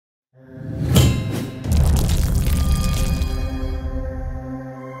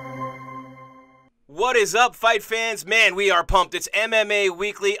What is up, fight fans? Man, we are pumped. It's MMA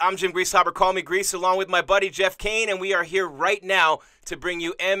Weekly. I'm Jim Grieshaber. Call me Gries, along with my buddy Jeff Cain, and we are here right now to bring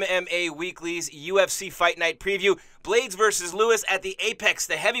you MMA Weekly's UFC Fight Night preview. Blaydes versus Lewis at the Apex,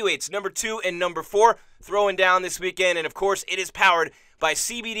 the heavyweights, number 2 and number 4, throwing down this weekend. And, of course, it is powered by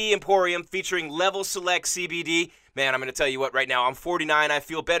CBD Emporium, featuring Level Select CBD. Man, I'm going to tell you what right now. I'm 49. I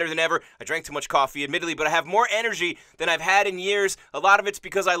feel better than ever. I drank too much coffee, admittedly, but I have more energy than I've had in years. A lot of it's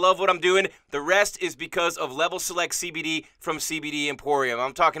because I love what I'm doing. The rest is because of Level Select CBD from CBD Emporium.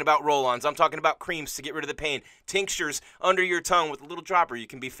 I'm talking about roll-ons. I'm talking about creams to get rid of the pain. Tinctures under your tongue with a little dropper. You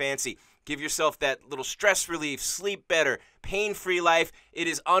can be fancy. Give yourself that little stress relief, sleep better, pain-free life. It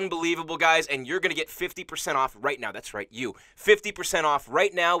is unbelievable, guys, and you're going to get 50% off right now. That's right, you. 50% off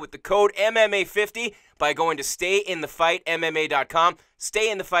right now with the code MMA50 by going to StayInTheFightMMA.com.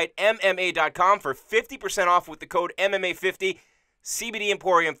 StayInTheFightMMA.com for 50% off with the code MMA50. CBD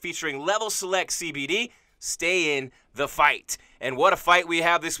Emporium featuring Level Select CBD. Stay in the fight. And what a fight we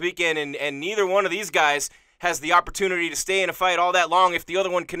have this weekend, and neither one of these guys has the opportunity to stay in a fight all that long if the other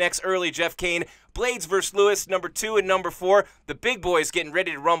one connects early. Jeff Cain, Blaydes versus Lewis, number 2 and number 4. The big boys getting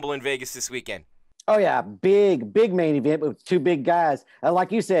ready to rumble in Vegas this weekend. Oh, yeah. Big main event with two big guys.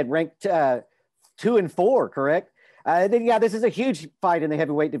 Like you said, ranked 2 and 4, correct? This is a huge fight in the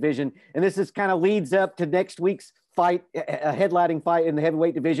heavyweight division, and this is kind of leads up to next week's fight, a headlining fight in the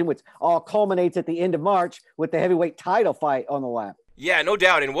heavyweight division, which all culminates at the end of March with the heavyweight title fight on the line. Yeah, no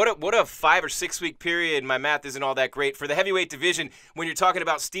doubt. And what a 5 or 6 week period. My math isn't all that great for the heavyweight division when you're talking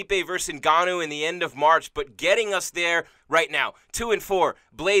about Stipe versus Ngannou in the end of March, but getting us there right now. 2 and 4,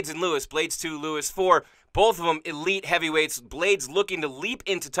 Blaydes and Lewis. Blaydes 2, Lewis 4. Both of them elite heavyweights. Blaydes looking to leap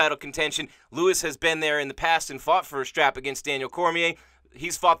into title contention. Lewis has been there in the past and fought for a strap against Daniel Cormier.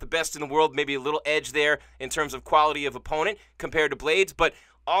 He's fought the best in the world, maybe a little edge there in terms of quality of opponent compared to Blaydes. But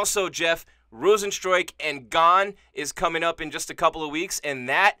also, Jeff, Rosenstruik and Gane is coming up in just a couple of weeks, and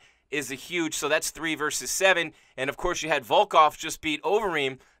that is a huge, so that's 3 versus 7. And, of course, you had Volkov just beat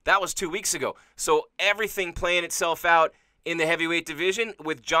Overeem. That was 2 weeks ago. So everything playing itself out in the heavyweight division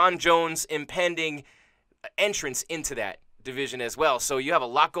with Jon Jones' impending entrance into that division as well. So you have a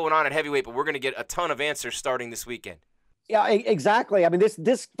lot going on at heavyweight, but we're going to get a ton of answers starting this weekend. Yeah, exactly. I mean,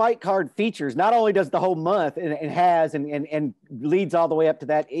 this fight card features, not only does the whole month and leads all the way up to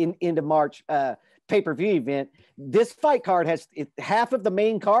that end of March pay-per-view event, this fight card has half of the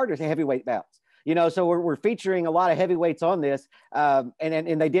main card is heavyweight bouts. You know, so we're featuring a lot of heavyweights on this, and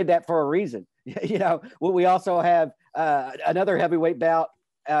they did that for a reason. You know, we also have another heavyweight bout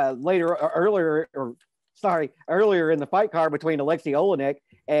earlier in the fight card between Alexei Olenek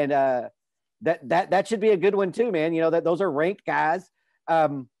and that should be a good one too, man. You know, that those are ranked guys.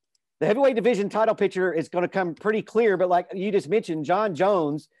 The heavyweight division title picture is going to come pretty clear, but like you just mentioned, Jon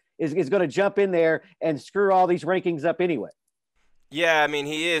Jones is going to jump in there and screw all these rankings up anyway. Yeah, I mean,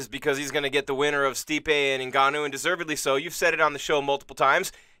 he is, because he's going to get the winner of Stipe and Ngannou, and deservedly so. You've said it on the show multiple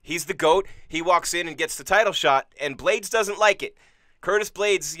times. He's the GOAT. He walks in and gets the title shot, and Blaydes doesn't like it. Curtis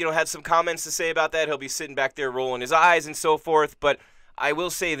Blaydes, you know, had some comments to say about that. He'll be sitting back there rolling his eyes and so forth, but I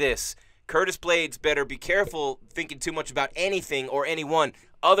will say this. Curtis Blaydes better be careful thinking too much about anything or anyone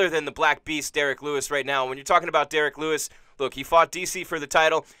other than the Black Beast, Derek Lewis, right now. When you're talking about Derek Lewis, look, he fought DC for the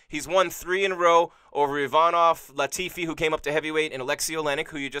title. He's won 3 in a row over Ivanov, Latifi, who came up to heavyweight, and Alexei Olenek,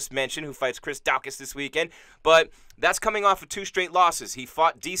 who you just mentioned, who fights Chris Daukaus this weekend. But that's coming off of 2 straight losses. He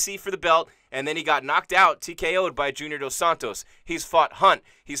fought DC for the belt, and then he got knocked out, TKO'd by Junior Dos Santos. He's fought Hunt.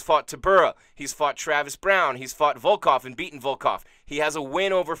 He's fought Tabura. He's fought Travis Brown. He's fought Volkov and beaten Volkov. He has a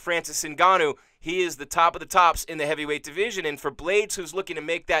win over Francis Ngannou. He is the top of the tops in the heavyweight division. And for Blaydes, who's looking to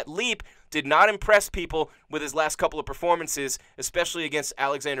make that leap, did not impress people with his last couple of performances, especially against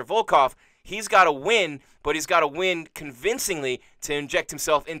Alexander Volkov. He's got to win, but he's got to win convincingly to inject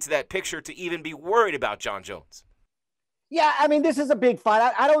himself into that picture to even be worried about Jon Jones. Yeah, I mean, this is a big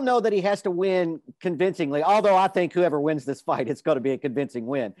fight. I don't know that he has to win convincingly, although I think whoever wins this fight, it's going to be a convincing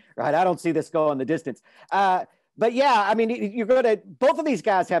win, right? I don't see this going the distance. But yeah, I mean, both of these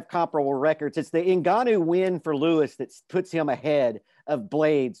guys have comparable records. It's the Ngannou win for Lewis that puts him ahead of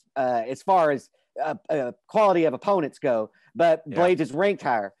Blaydes as far as quality of opponents go, but yeah. Blaydes is ranked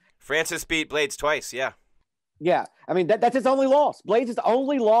higher. Francis beat Blaydes twice, yeah. Yeah, I mean, that's his only loss. Blaydes'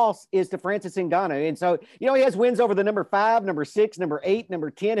 only loss is to Francis Ngannou. And so, you know, he has wins over the number 5, number 6, number 8, number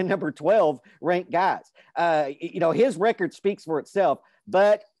 10, and number 12 ranked guys. You know, his record speaks for itself.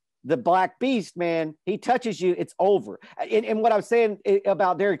 But the Black Beast, man, he touches you, it's over. And what I was saying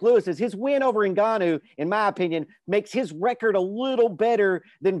about Derek Lewis is his win over Ngannou, in my opinion, makes his record a little better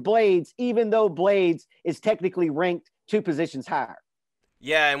than Blaydes, even though Blaydes is technically ranked 2 positions higher.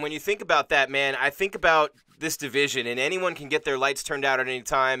 Yeah, and when you think about that, man, I think about this division, and anyone can get their lights turned out at any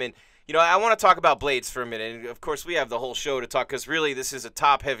time. And, I want to talk about Blaydes for a minute. And, of course, we have the whole show to talk because, really, this is a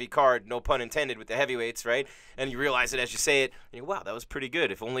top-heavy card, no pun intended, with the heavyweights, right? And you realize it as you say it, and wow, that was pretty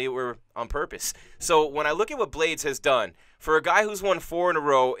good, if only it were on purpose. So when I look at what Blaydes has done, for a guy who's won 4 in a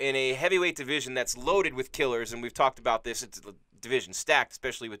row in a heavyweight division that's loaded with killers, and we've talked about this, it's a division stacked,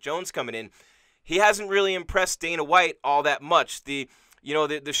 especially with Jones coming in, he hasn't really impressed Dana White all that much. The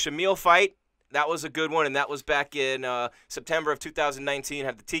Shamil fight, that was a good one, and that was back in September of 2019,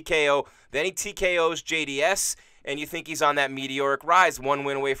 had the TKO. Then he TKOs JDS, and you think he's on that meteoric rise, 1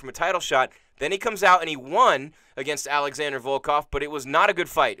 win away from a title shot. Then he comes out and he won against Alexander Volkov, but it was not a good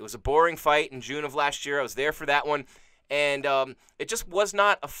fight. It was a boring fight in June of last year. I was there for that one, and it just was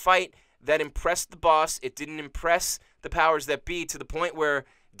not a fight that impressed the boss. It didn't impress the powers that be, to the point where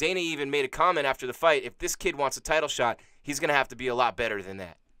Dana even made a comment after the fight, if this kid wants a title shot, he's going to have to be a lot better than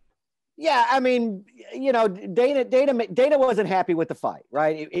that. Yeah, I mean, Dana wasn't happy with the fight,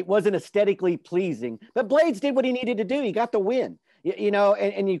 right? It wasn't aesthetically pleasing, but Blaydes did what he needed to do. He got the win,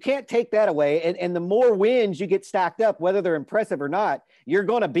 and you can't take that away. And the more wins you get stacked up, whether they're impressive or not, you're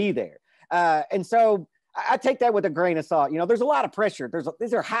going to be there. And so I take that with a grain of salt. There's a lot of pressure.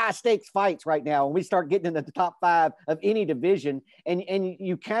 These are high stakes fights right now. When we start getting into the top 5 of any division, and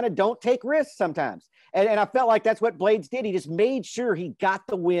you kind of don't take risks sometimes. And I felt like that's what Blaydes did. He just made sure he got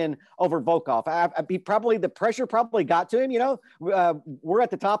the win over Volkov. The pressure probably got to him. We're at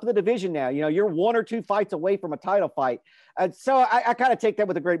the top of the division now. You're 1 or 2 fights away from a title fight. So I kind of take that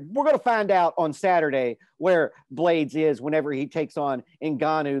with a great. We're going to find out on Saturday where Blaydes is whenever he takes on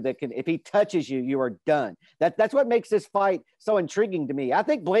Ngannou. If he touches you, you are done. That's what makes this fight so intriguing to me. I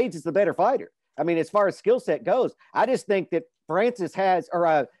think Blaydes is the better fighter. I mean, as far as skill set goes, I just think that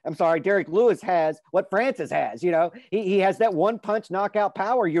Derek Lewis has what Francis has. He has that 1-punch knockout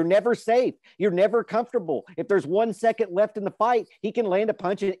power. You're never safe. You're never comfortable. If there's 1 second left in the fight, he can land a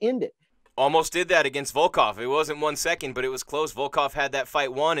punch and end it. Almost did that against Volkov. It wasn't 1 second, but it was close. Volkov had that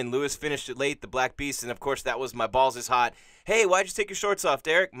fight won, and Lewis finished it late, the Black Beast. And, of course, that was my balls is hot. Hey, why'd you take your shorts off,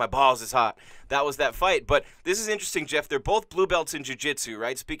 Derek? My balls is hot. That was that fight. But this is interesting, Jeff. They're both blue belts in jiu-jitsu,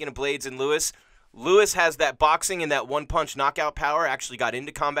 right? Speaking of Blaydes and Lewis, Lewis has that boxing and that 1-punch knockout power. Actually got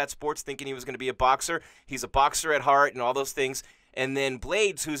into combat sports thinking he was going to be a boxer. He's a boxer at heart and all those things. And then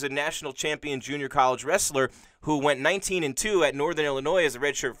Blaydes, who's a national champion junior college wrestler who went 19-2 at Northern Illinois as a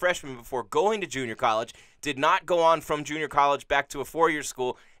redshirt freshman before going to junior college, did not go on from junior college back to a 4-year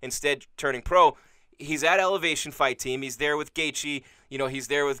school, instead turning pro. He's at Elevation Fight Team. He's there with Gaethje. He's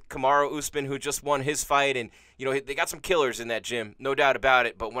there with Kamaru Usman, who just won his fight. And, they got some killers in that gym, no doubt about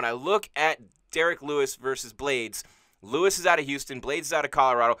it. But when I look at Derek Lewis versus Blaydes, Lewis is out of Houston, Blaydes is out of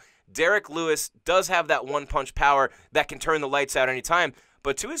Colorado. Derek Lewis does have that 1-punch power that can turn the lights out anytime.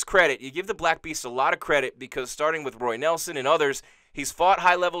 But to his credit, you give the Black Beast a lot of credit because starting with Roy Nelson and others, he's fought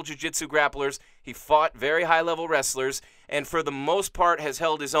high-level jiu-jitsu grapplers, he fought very high-level wrestlers, and for the most part has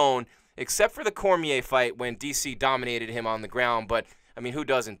held his own, except for the Cormier fight when DC dominated him on the ground. But, I mean, who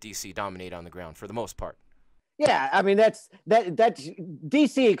doesn't DC dominate on the ground for the most part? Yeah, I mean, that's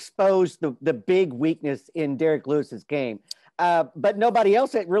DC exposed the big weakness in Derek Lewis's game, but nobody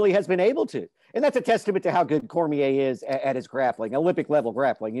else really has been able to. And that's a testament to how good Cormier is at his grappling, Olympic level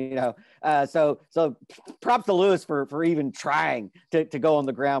grappling, So props to Lewis for even trying to go on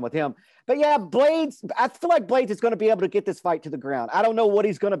the ground with him. But yeah, Blaydes, I feel like Blaydes is going to be able to get this fight to the ground. I don't know what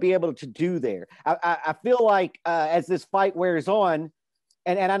he's going to be able to do there. I feel like as this fight wears on,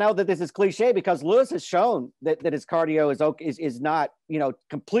 and I know that this is cliche because Lewis has shown that his cardio is not,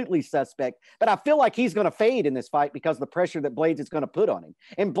 completely suspect, but I feel like he's going to fade in this fight because of the pressure that Blaydes is going to put on him.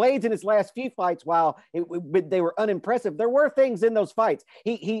 And Blaydes in his last few fights, while they were unimpressive, there were things in those fights.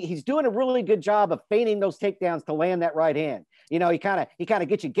 He's doing a really good job of feigning those takedowns to land that right hand. He kind of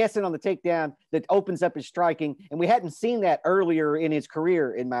gets you guessing on the takedown that opens up his striking. And we hadn't seen that earlier in his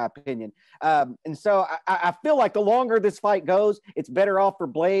career, in my opinion. And so I feel like the longer this fight goes, it's better off for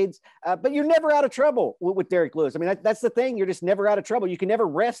Blaydes. But you're never out of trouble with Derek Lewis. I mean, that's the thing. You're just never out of trouble. You can never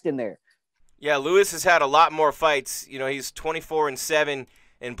rest in there. Yeah, Lewis has had a lot more fights. He's 24-7.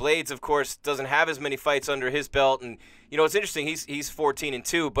 And Blaydes, of course, doesn't have as many fights under his belt. And, it's interesting. He's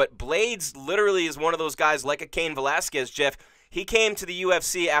 14-2. But Blaydes literally is one of those guys like a Cain Velasquez, Jeff. He came to the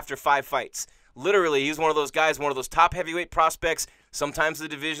UFC after 5 fights. Literally, he's one of those guys, one of those top heavyweight prospects. Sometimes the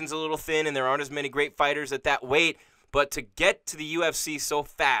division's a little thin and there aren't as many great fighters at that weight. But to get to the UFC so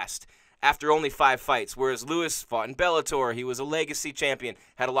fast after only 5 fights, whereas Lewis fought in Bellator, he was a legacy champion,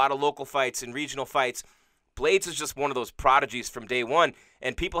 had a lot of local fights and regional fights. Blaydes is just one of those prodigies from day one,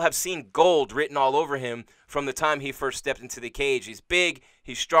 and people have seen gold written all over him from the time he first stepped into the cage. He's big,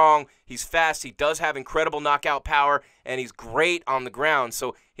 he's strong, he's fast, he does have incredible knockout power, and he's great on the ground.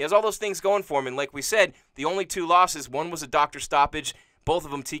 So he has all those things going for him, and like we said, the only 2 losses, one was a doctor stoppage, both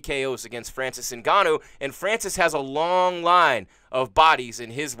of them TKOs against Francis Ngannou, and Francis has a long line of bodies in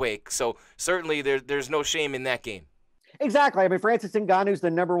his wake, so certainly there's no shame in that game. Exactly. I mean, Francis Ngannou's the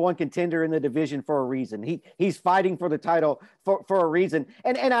 #1 contender in the division for a reason. He's fighting for the title for a reason.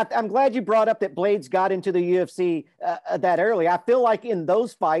 And I'm glad you brought up that Blaydes got into the UFC that early. I feel like in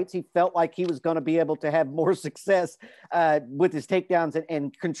those fights, he felt like he was going to be able to have more success with his takedowns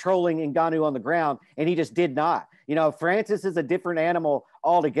and controlling Ngannou on the ground, and he just did not. You know, Francis is a different animal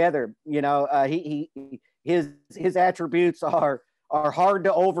altogether. You know, his attributes are hard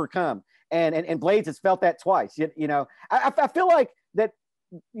to overcome. And Blaydes has felt that twice. You know, I feel like that,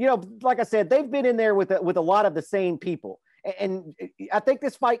 you know, like I said, they've been in there with a lot of the same people. And I think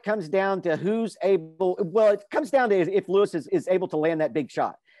this fight comes down to who's able. Well, it comes down to if Lewis is able to land that big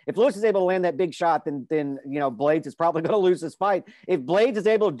shot. If Lewis is able to land that big shot, then you know, Blaydes is probably going to lose this fight. If Blaydes is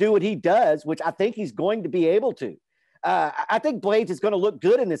able to do what he does, which I think he's going to be able to, I think Blaydes is going to look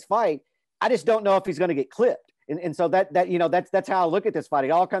good in this fight. I just don't know if he's going to get clipped. And so that you know, that's how I look at this fight.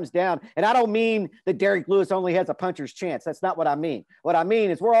 It all comes down, and I don't mean that Derek Lewis only has a puncher's chance. That's not what I mean. What I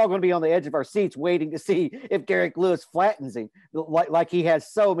mean is we're all going to be on the edge of our seats waiting to see if Derek Lewis flattens him like he has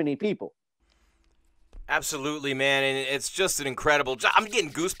so many people. Absolutely, man, and it's just an incredible job. I'm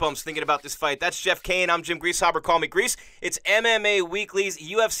getting goosebumps thinking about this fight. That's Jeff Cain. I'm Jim Grieshaber. Call me Gries. It's MMA Weekly's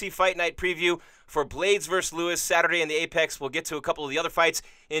UFC Fight Night preview for Blaydes versus Lewis Saturday in the Apex. We'll get to a couple of the other fights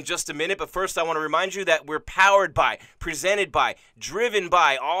in just a minute, but first I want to remind you that we're powered by, presented by, driven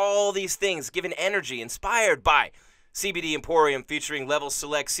by all these things, given energy, inspired by CBD Emporium featuring Level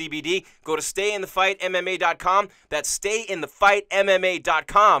Select CBD. Go to stayinthefightmma.com. That's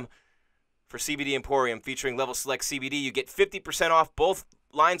stayinthefightmma.com. For CBD Emporium featuring Level Select CBD, you get 50% off both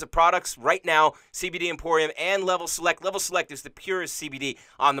lines of products right now, CBD Emporium and Level Select. Level Select is the purest CBD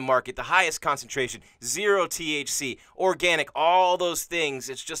on the market, the highest concentration, 0 THC, organic, all those things.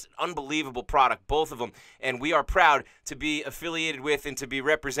 It's just an unbelievable product, both of them, and we are proud to be affiliated with and to be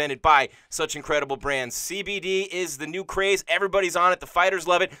represented by such incredible brands. CBD is the new craze. Everybody's on it. The fighters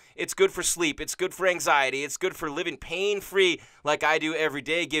love it. It's good for sleep. It's good for anxiety. It's good for living pain-free like I do every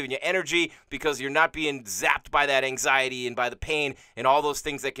day, giving you energy because you're not being zapped by that anxiety and by the pain and all those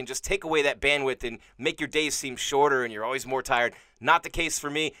things that can just take away that bandwidth and make your days seem shorter and you're always more tired. Not the case for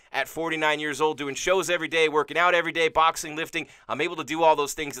me at 49 years old, doing shows every day, working out every day, boxing, lifting. I'm able to do all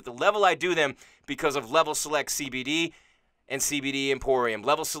those things at the level I do them because of Level Select CBD and CBD Emporium.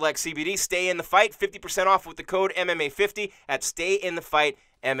 Level Select CBD, stay in the fight, 50% off with the code MMA50 at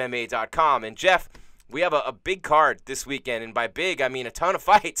stayinthefightmma.com. And Jeff, we have a big card this weekend, and by big, I mean a ton of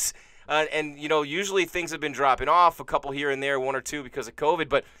fights. And, you know, usually things have been dropping off, a couple here and there, 1 or 2 because of COVID,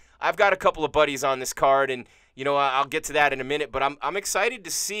 but I've got a couple of buddies on this card, and, you know, I'll get to that in a minute, but I'm excited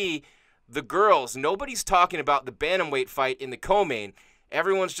to see the girls. Nobody's talking about the bantamweight fight in the co-main.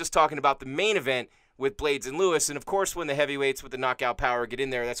 Everyone's just talking about the main event with Blaydes and Lewis, and of course when the heavyweights with the knockout power get in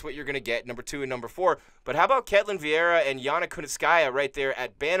there, that's what you're going to get, number 2 and number 4. But how about Ketlen Vieira and Yana Kunitskaya right there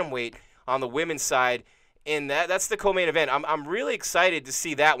at bantamweight on the women's side? And that's the co-main event. I'm really excited to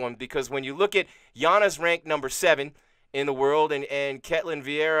see that one because when you look at Yana's ranked number 7 in the world, and Ketlen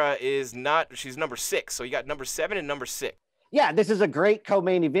Vieira is not, she's number 6. So you got number 7 and number 6. Yeah, this is a great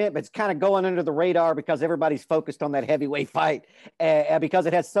co-main event, but it's kind of going under the radar because everybody's focused on that heavyweight fight because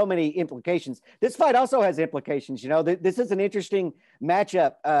it has so many implications. This fight also has implications. You know, this is an interesting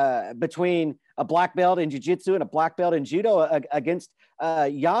matchup between a black belt in jiu-jitsu and a black belt in judo against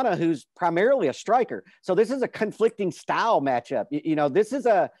Yana, who's primarily a striker. So this is a conflicting style matchup. You know, this is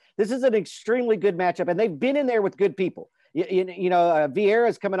an extremely good matchup, and they've been in there with good people. You know,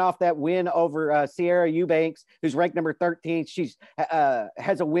 Vieira's coming off that win over Sierra Eubanks, who's ranked number 13. She's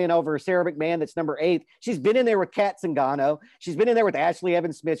has a win over Sarah McMahon, that's number 8. She's been in there with Kat Zingano. She's been in there with Ashley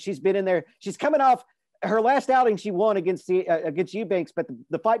Evans Smith. She's been in there. She's coming off her last outing. She won against Eubanks, but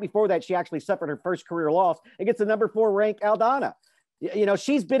the fight before that, she actually suffered her first career loss against the number 4 ranked Aldana. You know,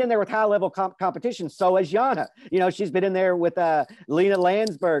 she's been in there with high-level competition. So has Yana. You know, she's been in there with Lena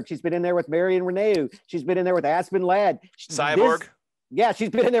Landsberg. She's been in there with Marion Reneau. She's been in there with Aspen Ladd. Cyborg. Yeah, she's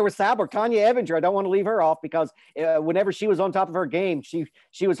been in there with Cyborg. Tanya Evinger, I don't want to leave her off because whenever she was on top of her game,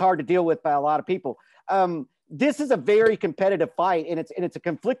 she was hard to deal with by a lot of people. This is a very competitive fight, and it's a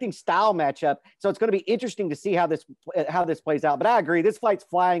conflicting style matchup. So it's going to be interesting to see how this plays out. But I agree, this fight's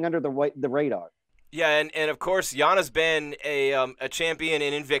flying under the radar. Yeah, and of course, Yana's been a champion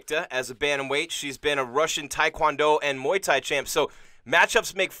in Invicta as a bantamweight. She's been a Russian Taekwondo and Muay Thai champ. So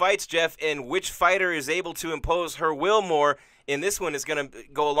matchups make fights, Jeff, and which fighter is able to impose her will more in this one is going to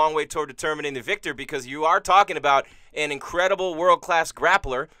go a long way toward determining the victor, because you are talking about an incredible world-class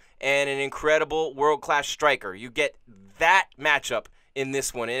grappler and an incredible world-class striker. You get that matchup in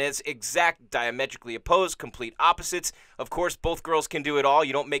this one, and it's exact diametrically opposed, complete opposites. Of course, both girls can do it all.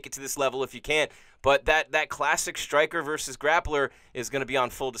 You don't make it to this level if you can't, but that classic striker versus grappler is going to be on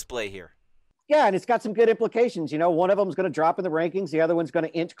full display here. Yeah, and it's got some good implications. You know, one of them is going to drop in the rankings. The other one's going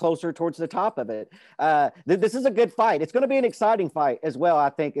to inch closer towards the top of it. This is a good fight. It's going to be an exciting fight as well. I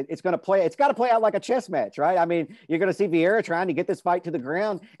think it's going to play. It's got to play out like a chess match, right? I mean, you're going to see Vieira trying to get this fight to the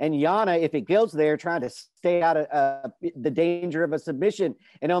ground, and Yana, if it goes there, trying to stay out of the danger of a submission.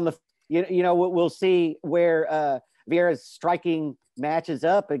 And on the, we'll see where Vieira's striking matches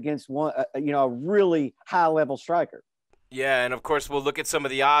up against one, a really high level striker. Yeah, and of course, we'll look at some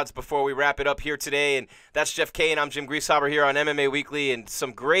of the odds before we wrap it up here today. And that's Jeff Cain. I'm Jim Grieshaber here on MMA Weekly, and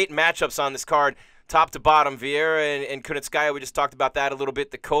some great matchups on this card, top to bottom. Vieira and Kunitskaya, we just talked about that a little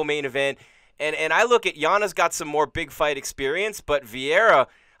bit, the co-main event. And I look at Yana's got some more big fight experience, but Vieira,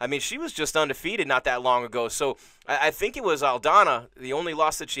 I mean, she was just undefeated not that long ago. So I think it was Aldana, the only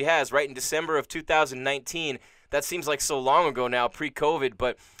loss that she has, right in December of 2019. That seems like so long ago now, pre-COVID,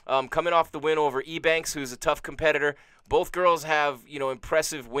 but coming off the win over Ebanks, who's a tough competitor. Both girls have,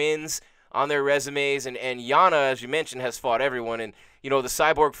 impressive wins on their resumes, and Yana, as you mentioned, has fought everyone. And, the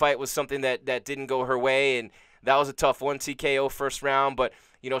Cyborg fight was something that didn't go her way, and that was a tough one, TKO first round, but,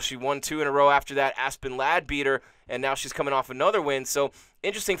 she won 2 in a row after that. Aspen Ladd beat her, and now she's coming off another win. So,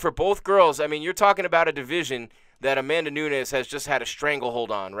 interesting for both girls. I mean, you're talking about a division that Amanda Nunes has just had a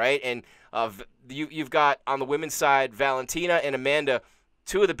stranglehold on, right? And you've got, on the women's side, Valentina and Amanda,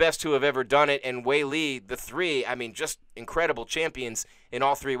 2 of the best who have ever done it, and Wei Li, the 3, I mean, just incredible champions in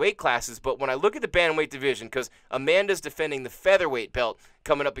all 3 weight classes. But when I look at the bantamweight division, because Amanda's defending the featherweight belt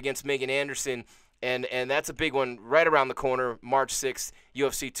coming up against Megan Anderson, and that's a big one right around the corner, March 6th,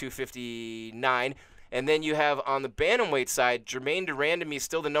 UFC 259. And then you have on the bantamweight side, Germaine de Randamie is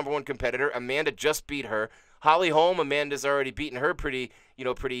still the #1 competitor. Amanda just beat her. Holly Holm, Amanda's already beaten her pretty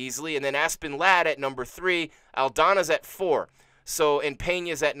easily. And then Aspen Ladd at number 3. Aldana's at 4. So, and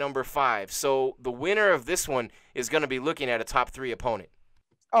Pena's at number 5. So the winner of this one is going to be looking at a top 3 opponent.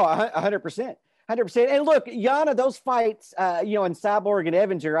 Oh, 100%. 100%. And look, Yana, those fights, in Cyborg and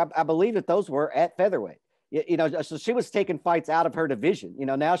Evinger, I believe that those were at featherweight. So she was taking fights out of her division.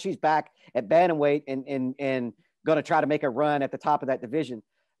 Now she's back at bantamweight and going to try to make a run at the top of that division.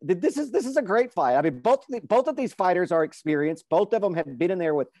 This is a great fight. I mean, both of these fighters are experienced. Both of them have been in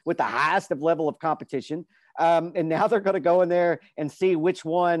there with the highest of level of competition. And now they're going to go in there and see which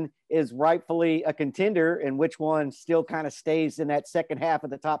one is rightfully a contender and which one still kind of stays in that second half of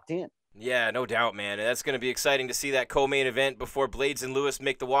the top 10. Yeah, no doubt, man. And that's going to be exciting to see that co-main event before Blaydes and Lewis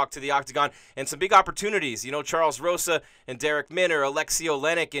make the walk to the octagon. And some big opportunities. Charles Rosa and Derek Minner, Alexei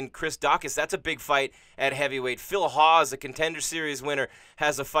Olenek and Chris Dawkins. That's a big fight at heavyweight. Phil Hawes, a Contender Series winner,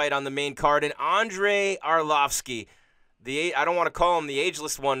 has a fight on the main card. And Andrei Arlovsky, I don't want to call him the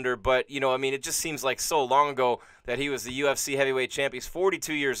ageless wonder, but, it just seems like so long ago that he was the UFC heavyweight champ. He's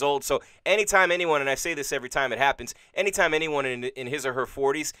 42 years old. So anytime anyone, and I say this every time it happens, anytime anyone in his or her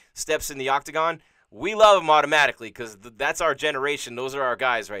 40s steps in the octagon, we love him automatically because that's our generation. Those are our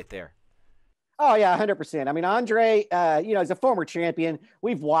guys right there. Oh, yeah, 100%. I mean, Andre, he's a former champion.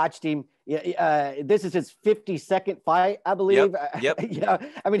 We've watched him. This is his 52nd fight, I believe. Yep.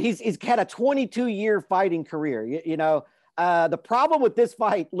 I mean, he's had a 22-year fighting career. The problem with this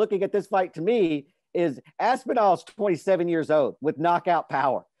fight, looking at this fight to me, is Aspinall's 27 years old with knockout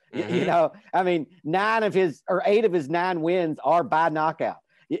power. Mm-hmm. I mean, 8 of his 9 wins are by knockout.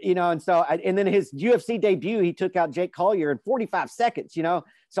 And then his UFC debut, he took out Jake Collier in 45 seconds.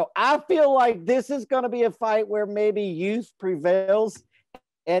 So I feel like this is going to be a fight where maybe youth prevails.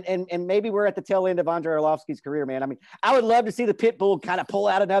 And maybe we're at the tail end of Andrei Arlovsky's career, man. I mean, I would love to see the Pitbull kind of pull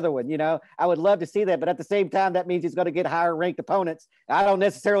out another one, I would love to see that. But at the same time, that means he's going to get higher ranked opponents. I don't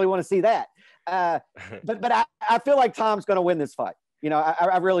necessarily want to see that. But I feel like Tom's going to win this fight.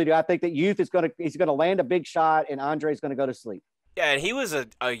 I really do. I think that youth he's going to land a big shot and Andrei's going to go to sleep. Yeah, and he was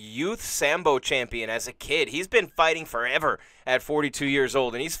a youth Sambo champion as a kid. He's been fighting forever at 42 years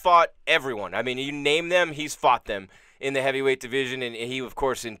old, and he's fought everyone. I mean, you name them, he's fought them in the heavyweight division, and he, of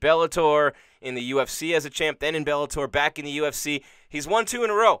course, in Bellator, in the UFC as a champ, then in Bellator, back in the UFC. He's won 2 in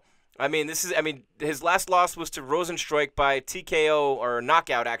a row. I mean, his last loss was to Rosenstruik by TKO, or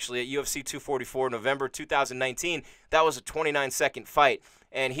knockout, actually, at UFC 244, November 2019. That was a 29-second fight.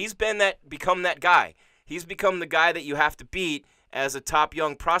 and he's become that guy. He's become the guy that you have to beat as a top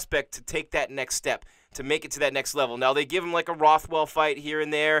young prospect to take that next step, to make it to that next level. Now, they give him like a Rothwell fight here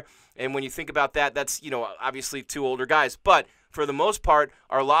and there, and when you think about that, that's, obviously two older guys. But for the most part,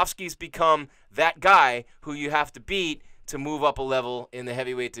 Arlovsky's become that guy who you have to beat to move up a level in the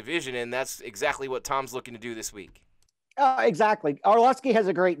heavyweight division, and that's exactly what Tom's looking to do this week. Exactly. Arlovsky has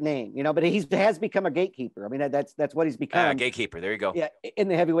a great name, but he has become a gatekeeper. I mean, that's what he's become. Gatekeeper. There you go. Yeah, in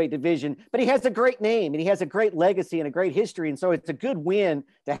the heavyweight division. But he has a great name, and he has a great legacy and a great history. And so it's a good win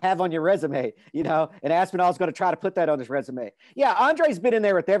to have on your resume, and Aspinall's going to try to put that on his resume. Yeah, Andre's been in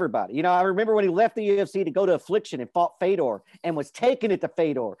there with everybody. I remember when he left the UFC to go to Affliction and fought Fedor and was taking it to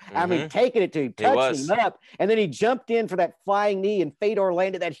Fedor. Mm-hmm. I mean, taking it to him, touching him up. And then he jumped in for that flying knee, and Fedor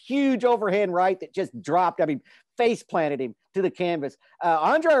landed that huge overhand right that just dropped. I mean, face planted him to the canvas.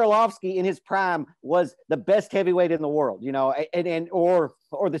 Andrei Arlovsky in his prime was the best heavyweight in the world,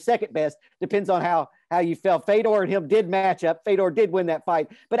 or the second best, depends on how you felt. Fedor and him did match up. Fedor did win that fight.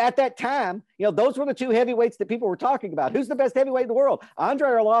 But at that time, those were the two heavyweights that people were talking about. Who's the best heavyweight in the world? Andrei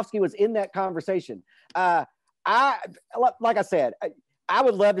Arlovsky was in that conversation. Like I said, I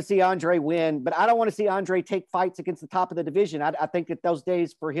would love to see Andre win, but I don't want to see Andre take fights against the top of the division. I think that those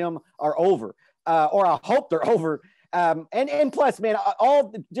days for him are over. Or I hope they're over. And plus, man,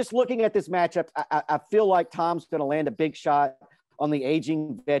 just looking at this matchup, I feel like Tom's going to land a big shot on the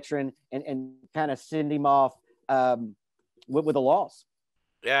aging veteran and kind of send him off with a loss.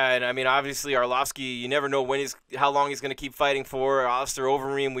 Yeah, and I mean, obviously, Arlovsky, you never know how long he's going to keep fighting for. Alistair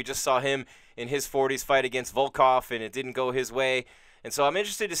Overeem, we just saw him in his 40s fight against Volkov, and it didn't go his way. And so I'm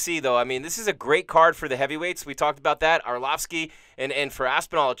interested to see, though. I mean, this is a great card for the heavyweights. We talked about that. Arlovsky and for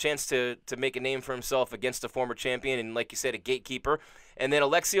Aspinall, a chance to make a name for himself against a former champion and, like you said, a gatekeeper. And then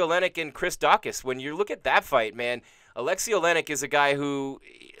Alexei Oleinik and Chris Daukaus. When you look at that fight, man, Alexei Oleinik is a guy who,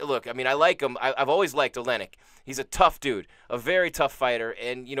 look, I mean, I like him. I've always liked Oleinik. He's a tough dude, a very tough fighter.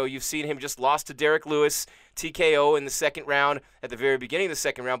 And, you've seen him just lost to Derek Lewis, TKO in the second round at the very beginning of the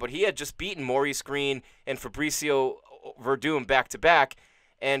second round. But he had just beaten Maurice Green and Fabricio Verdum back-to-back,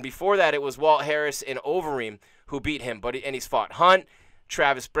 and before that it was Walt Harris and Overeem who beat him. And he's fought Hunt,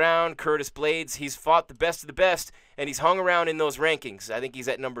 Travis Brown, Curtis Blaydes. He's fought the best of the best, and he's hung around in those rankings. I think he's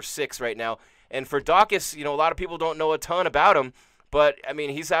at number 6 right now. And for Daukaus, a lot of people don't know a ton about him, but I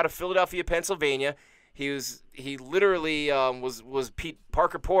mean, he's out of Philadelphia, Pennsylvania. He literally was Pete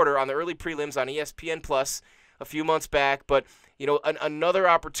Parker Porter on the early prelims on ESPN Plus a few months back, but another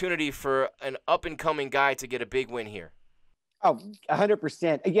opportunity for an up-and-coming guy to get a big win here. Oh,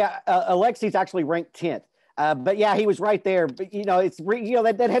 100%. Yeah, Alexei's actually ranked 10th. But yeah, he was right there. But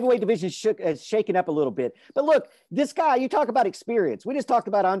that heavyweight division has shaken up a little bit. But look, this guy, you talk about experience. We just talked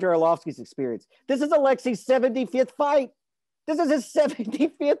about Andrei Arlovsky's experience. This is Alexei's 75th fight. This is his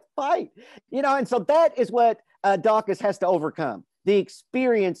 75th fight. And so that is what Daukaus has to overcome. The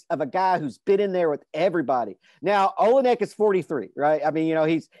experience of a guy who's been in there with everybody. Now, Oleinik is 43, right? I mean,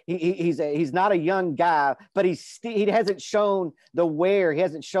 he's not a young guy, but he hasn't shown the wear. He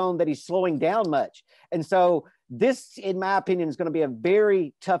hasn't shown that he's slowing down much. And so this, in my opinion, is going to be a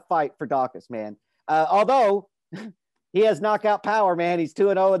very tough fight for Daukaus, man. Although he has knockout power, man. He's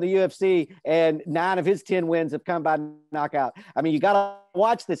 2-0 in the UFC, and 9 of his 10 wins have come by knockout. I mean, you got to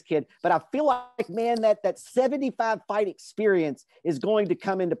watch this kid, but I feel like, man, that 75 fight experience is going to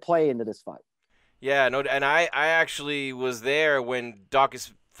come into play into this fight. Yeah, no, and I actually was there when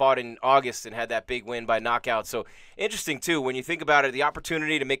Daukaus fought in August and had that big win by knockout. So interesting, too, when you think about it, the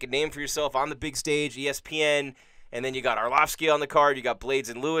opportunity to make a name for yourself on the big stage, ESPN, and then you got Arlovsky on the card, you got Blaydes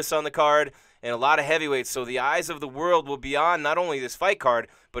and Lewis on the card, and a lot of heavyweights. So the eyes of the world will be on not only this fight card,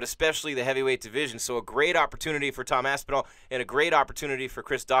 but especially the heavyweight division. So a great opportunity for Tom Aspinall and a great opportunity for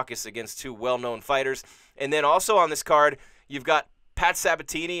Chris Daukaus against two well-known fighters. And then also on this card, you've got Pat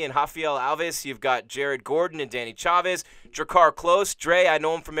Sabatini and Rafael Alves. You've got Jared Gordon and Danny Chavez. Drakkar Klose. Dre, I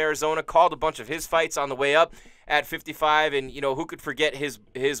know him from Arizona, called a bunch of his fights on the way up at 55. And, who could forget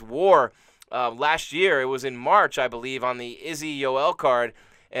his war last year? It was in March, I believe, on the Izzy Yoel card.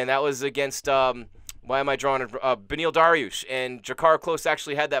 And that was against, why am I drawing it? Beneil Dariush. And Drakkar Klose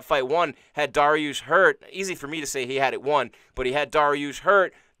actually had that fight won, had Dariush hurt. Easy for me to say he had it won, but he had Dariush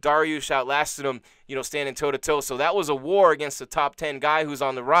hurt. Dariush outlasted him, standing toe-to-toe. So that was a war against a top 10 guy who's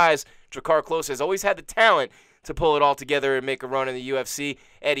on the rise. Drakkar Klose has always had the talent to pull it all together and make a run in the UFC.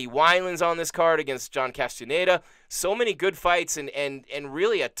 Eddie Wineland's on this card against John Castaneda. So many good fights and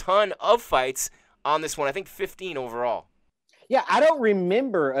really a ton of fights on this one. I think 15 overall. Yeah, I don't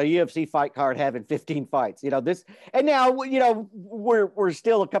remember a UFC fight card having 15 fights. And now we're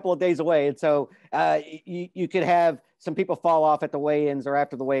still a couple of days away, and so you could have some people fall off at the weigh-ins or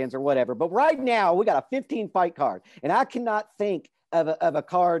after the weigh-ins or whatever. But right now, we got a 15-fight card, and I cannot think of a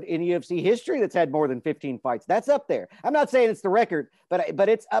card in UFC history that's had more than 15 fights. That's up there. I'm not saying it's the record, but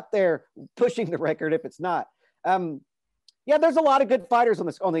it's up there pushing the record if it's not. Yeah, there's a lot of good fighters on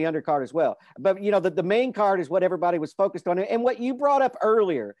the undercard as well. But, you know, the main card is what everybody was focused on. And what you brought up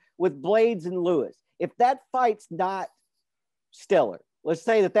earlier with Blaydes and Lewis, if that fight's not stellar, let's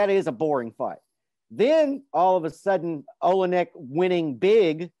say that is a boring fight, then all of a sudden Olenek winning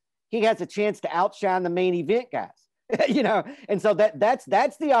big, he has a chance to outshine the main event guys. You know, and so that's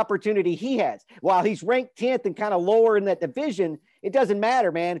the opportunity he has. While he's ranked 10th and kind of lower in that division, it doesn't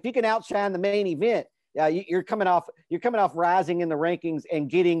matter, man. If you can outshine the main event, you're coming off rising in the rankings and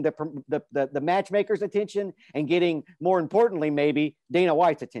getting the matchmaker's attention and getting, more importantly, maybe Dana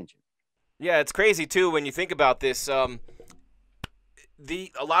White's attention. Yeah, it's crazy too when you think about this. A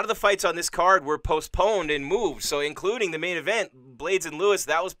lot of the fights on this card were postponed and moved, so including the main event, Blaydes and Lewis,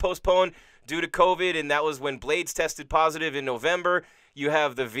 that was postponed due to COVID, and that was when Blaydes tested positive in November. You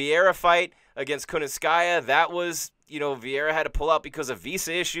have the Vieira fight against Kunitskaya. That was, you know, Vieira had to pull out because of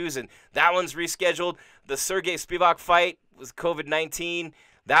visa issues, and that one's rescheduled. The Sergey Spivak fight was COVID-19.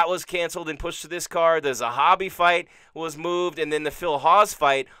 That was canceled and pushed to this card. The Zahabi fight was moved, and then the Phil Hawes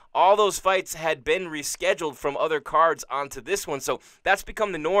fight. All those fights had been rescheduled from other cards onto this one. So that's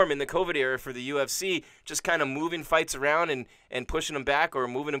become the norm in the COVID era for the UFC, just kind of moving fights around and pushing them back or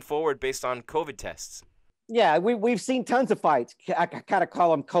moving them forward based on COVID tests. Yeah, we've seen tons of fights. I kind of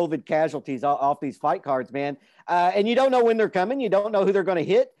call them COVID casualties off these fight cards, man. And you don't know when they're coming. You don't know who they're going to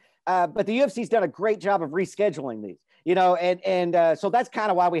hit. But the UFC's done a great job of rescheduling these. You know, and so that's kind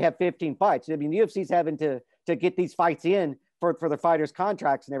of why we have 15 fights. I mean, the UFC's having to get these fights in for the fighters'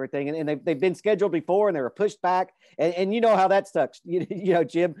 contracts and everything, and they've been scheduled before and they were pushed back. And you know how that sucks. You know,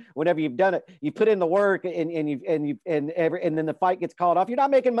 Jim. Whenever you've done it, you put in the work, and then the fight gets called off. You're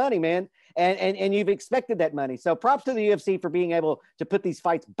not making money, man, and you've expected that money. So props to the UFC for being able to put these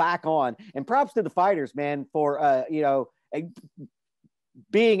fights back on, and props to the fighters, man, for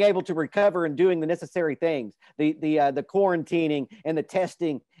being able to recover and doing the necessary things, the quarantining and the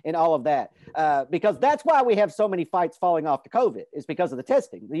testing and all of that, because that's why we have so many fights falling off to COVID, is because of the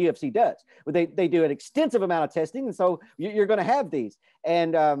testing the UFC does. They do an extensive amount of testing, and so you're going to have these.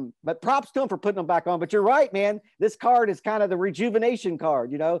 And but props to them for putting them back on. But you're right, man. This card is kind of the rejuvenation card,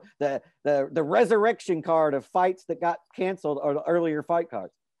 you know, the resurrection card of fights that got canceled or earlier fight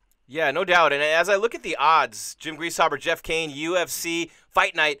cards. Yeah, no doubt. And as I look at the odds, Jim Grieshaber, Jeff Cain, UFC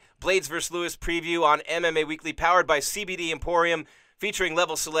Fight Night, Blaydes vs. Lewis preview on MMA Weekly, powered by CBD Emporium, featuring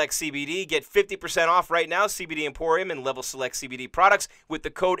Level Select CBD. Get 50% off right now, CBD Emporium and Level Select CBD products with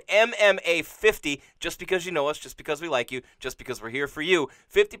the code MMA50, just because you know us, just because we like you, just because we're here for you.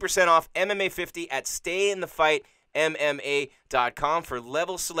 50% off MMA50 at StayInTheFightMMA.com for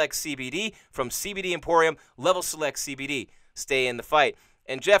Level Select CBD from CBD Emporium, Level Select CBD. Stay in the fight.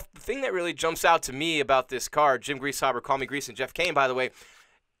 And, Jeff, the thing that really jumps out to me about this card, Jim Grieshaber, call me Gries, and Jeff Cain, by the way,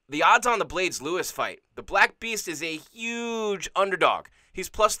 the odds on the Blaydes-Lewis fight. The Black Beast is a huge underdog. He's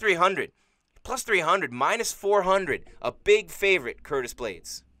plus 300. Plus 300, minus 400. A big favorite, Curtis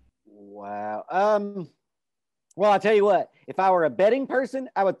Blaydes. Wow. Well, I'll tell you what. If I were a betting person,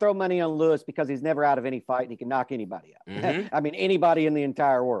 I would throw money on Lewis because he's never out of any fight and he can knock anybody out. Mm-hmm. I mean, anybody in the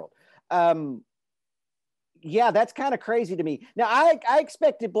entire world. Yeah, that's kind of crazy to me. Now, I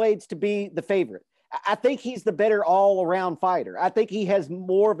expected Blaydes to be the favorite. I think he's the better all-around fighter. I think he has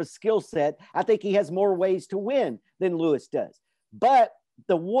more of a skill set. I think he has more ways to win than Lewis does. But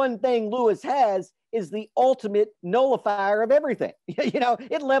the one thing Lewis has is the ultimate nullifier of everything. You know,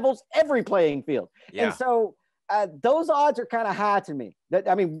 it levels every playing field. Yeah. And so those odds are kind of high to me.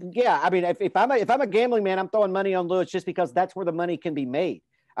 If I'm a gambling man, I'm throwing money on Lewis just because that's where the money can be made.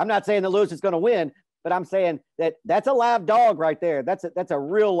 I'm not saying that Lewis is going to win, but I'm saying that's a live dog right there. That's a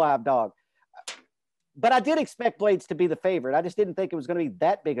real live dog. But I did expect Blaydes to be the favorite. I just didn't think it was going to be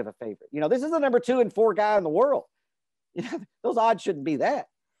that big of a favorite. You know, this is the number 2 and 4 guy in the world. You know, those odds shouldn't be that.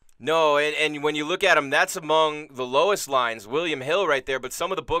 No, and when you look at him, that's among the lowest lines. William Hill right there, but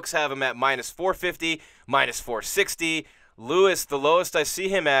some of the books have him at minus 450, minus 460. Lewis, the lowest I see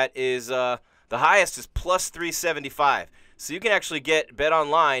him at is the highest is plus 375. So you can actually get bet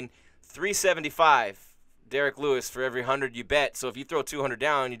online 375. Derek Lewis for every 100 you bet. So if you throw 200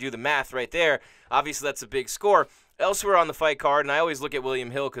 down, you do the math right there. Obviously, that's a big score. Elsewhere on the fight card, and I always look at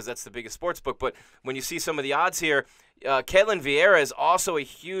William Hill because that's the biggest sports book, but when you see some of the odds here, Ketlin Vieira is also a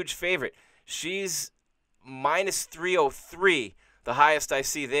huge favorite. She's minus 303, the highest I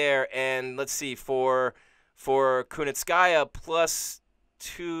see there. And let's see, for Kunitskaya, plus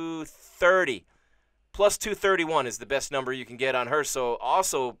 230. plus 231 is the best number you can get on her. So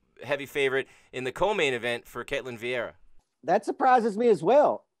also heavy favorite in the co-main event for Ketlen Vieira. That surprises me as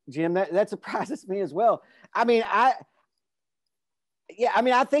well, Jim. That surprises me as well. I mean, I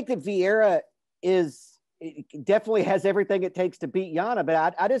think that Vieira definitely has everything it takes to beat Yana,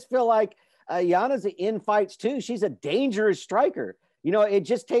 but I just feel like Yana's in fights too. She's a dangerous striker. It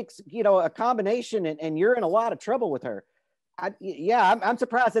just takes, a combination, and you're in a lot of trouble with her. I'm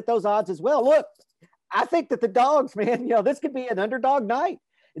surprised at those odds as well. Look, I think that the dogs, man, this could be an underdog night.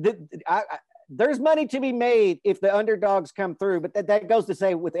 There's money to be made if the underdogs come through, but that goes to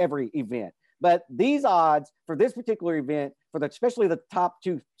say with every event. But these odds for this particular event, especially the top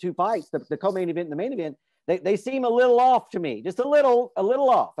two fights, the co-main event and the main event, they seem a little off to me. Just a little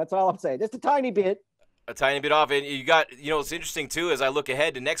off. That's all I'm saying. Just a tiny bit. A tiny bit off. And you got, it's interesting too, as I look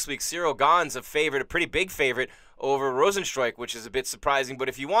ahead to next week, Cyril Gane's a pretty big favorite over Rosenstruik, which is a bit surprising. But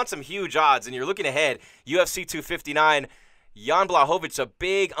if you want some huge odds and you're looking ahead, UFC 259, Jan Blachowicz, a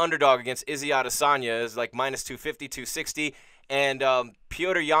big underdog against Izzy Adesanya, is like minus 250, 260. And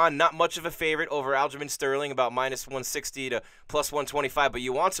Petr Yan, not much of a favorite over Aljamain Sterling, about minus 160 to plus 125. But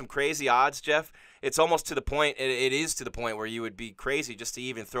you want some crazy odds, Jeff? It's almost to the point, it is to the point where you would be crazy just to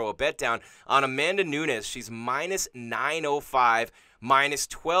even throw a bet down on Amanda Nunes. She's minus 905, minus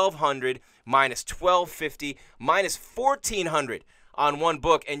 1,200, minus 1,250, minus 1,400 on one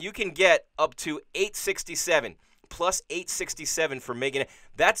book. And you can get up to 867. Plus 867 for Megan.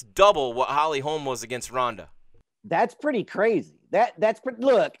 That's double what Holly Holm was against Ronda. That's pretty crazy.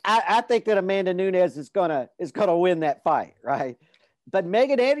 Look, I think that Amanda Nunes is gonna win that fight, right? But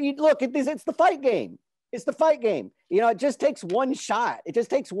Megan Anderson, look, it's the fight game. It's the fight game. It just takes one shot. It just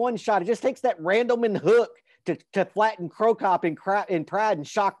takes that Randleman hook to flatten Cro Cop in Pride and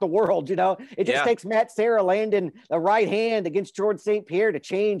shock the world. It just takes Matt Serra landing a right hand against George St. Pierre to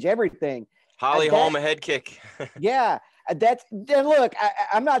change everything. Holly Holm, a head kick. Yeah, look,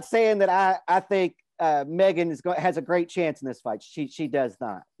 I'm not saying that I think Megan has a great chance in this fight. She does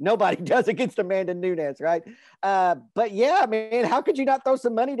not. Nobody does against Amanda Nunes, right? But yeah, man, how could you not throw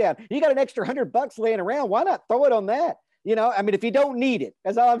some money down? You got an extra $100 laying around. Why not throw it on that? If you don't need it,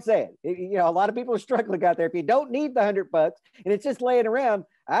 that's all I'm saying. A lot of people are struggling out there. If you don't need the $100 and it's just laying around,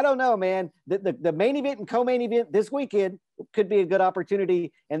 I don't know, man. The main event and co-main event this weekend could be a good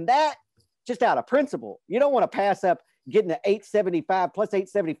opportunity, and that. Just out of principle, you don't want to pass up getting an 875 plus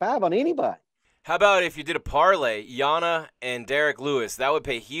 875 on anybody. How about if you did a parlay, Yana and Derek Lewis? That would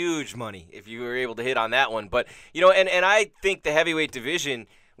pay huge money if you were able to hit on that one. But, and I think the heavyweight division,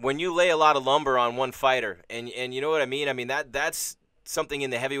 when you lay a lot of lumber on one fighter, and you know what I mean? That's something in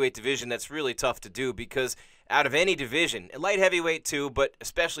the heavyweight division that's really tough to do, because out of any division, light heavyweight too, but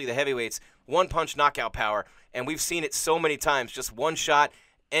especially the heavyweights, one-punch knockout power. And we've seen it so many times, just one shot,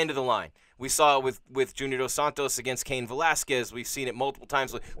 end of the line. We saw it with Junior Dos Santos against Cain Velasquez. We've seen it multiple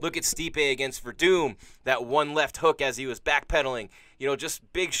times. Look at Stipe against Verdum, that one left hook as he was backpedaling. Just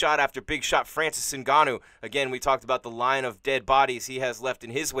big shot after big shot. Francis Ngannou, again, we talked about the line of dead bodies he has left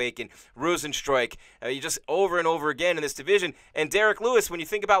in his wake. And Rosenstruik, you just over and over again in this division. And Derek Lewis, when you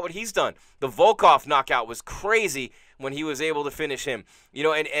think about what he's done, the Volkov knockout was crazy when he was able to finish him.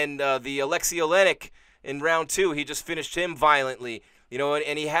 The Alexei Olenek in round 2, he just finished him violently.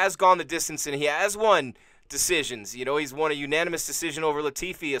 And he has gone the distance, and he has won decisions. He's won a unanimous decision over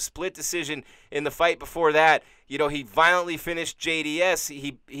Latifi, a split decision in the fight before that. He violently finished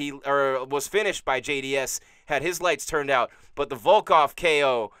JDS. He was finished by JDS, had his lights turned out. But the Volkov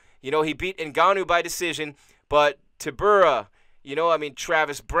KO, he beat Ngannou by decision. But Tibura,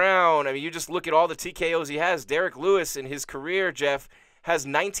 Travis Brown, you just look at all the TKOs he has. Derek Lewis in his career, Jeff, has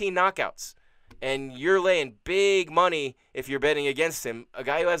 19 knockouts. And you're laying big money if you're betting against him, a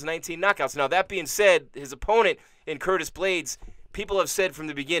guy who has 19 knockouts. Now, that being said, his opponent in Curtis Blaydes, people have said from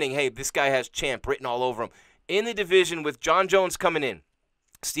the beginning, hey, this guy has champ written all over him. In the division with John Jones coming in,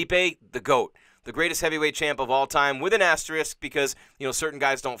 Stipe, the GOAT, the greatest heavyweight champ of all time, with an asterisk because, certain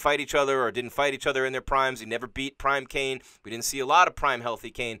guys don't fight each other or didn't fight each other in their primes. He never beat prime Cain. We didn't see a lot of prime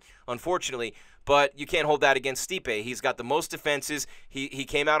healthy Cain, unfortunately. But you can't hold that against Stipe. He's got the most defenses. He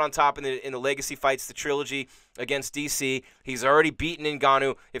came out on top in the legacy fights, the trilogy against DC. He's already beaten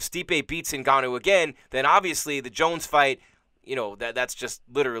Ngannou. If Stipe beats Ngannou again, then obviously the Jones fight, that's just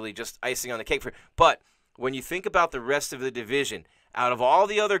literally just icing on the cake for. But when you think about the rest of the division, out of all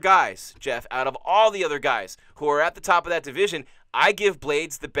the other guys, Jeff, out of all the other guys who are at the top of that division, I give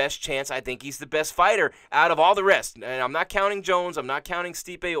Blaydes the best chance. I think he's the best fighter out of all the rest. And I'm not counting Jones. I'm not counting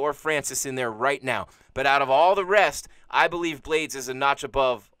Stipe or Francis in there right now. But out of all the rest, I believe Blaydes is a notch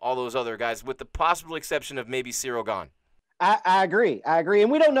above all those other guys, with the possible exception of maybe Cyril Gane. I agree. I agree.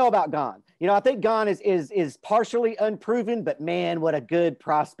 And we don't know about Gane. You know, I think Gane is partially unproven, but man, what a good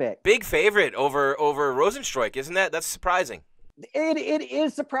prospect. Big favorite over Rosenstruik, isn't that? That's surprising. It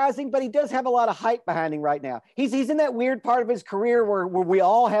is surprising, but he does have a lot of hype behind him right now. He's in that weird part of his career where we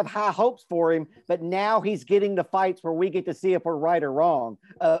all have high hopes for him, but now he's getting the fights where we get to see if we're right or wrong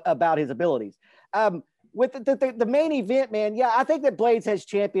about his abilities. With the main event, man, yeah, I think that Blaydes has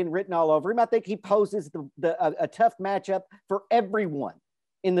champion written all over him. I think he poses a tough matchup for everyone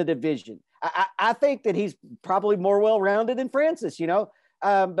in the division. I think that he's probably more well-rounded than Francis, you know,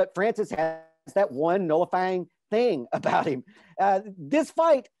 but Francis has that one nullifying thing about him. This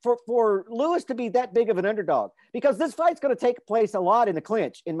fight for Lewis to be that big of an underdog, because this fight's going to take place a lot in the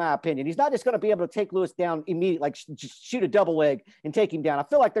clinch, in my opinion. He's not just going to be able to take Lewis down immediately, like shoot a double leg and take him down. I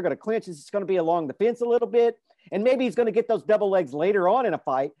feel like they're going to clinch. It's going to be along the fence a little bit, and maybe he's going to get those double legs later on in the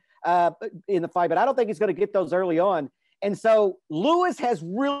fight, but I don't think he's going to get those early on. And so Lewis has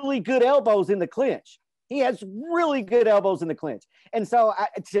really good elbows in the clinch. He has really good elbows in the clinch. And so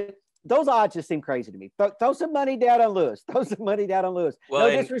those odds just seem crazy to me. Throw some money down on Lewis. Throw some money down on Lewis.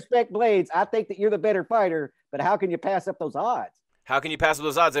 Well, no disrespect, Blaydes. I think that you're the better fighter, but how can you pass up those odds? How can you pass up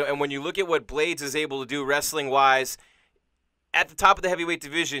those odds? And when you look at what Blaydes is able to do wrestling-wise, at the top of the heavyweight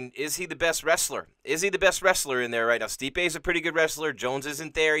division, is he the best wrestler? Is he the best wrestler in there right now? Stipe is a pretty good wrestler. Jones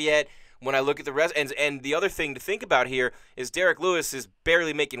isn't there yet. When I look at the rest, and the other thing to think about here is Derek Lewis is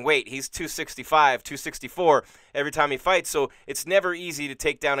barely making weight. He's 265, 264 every time he fights, so it's never easy to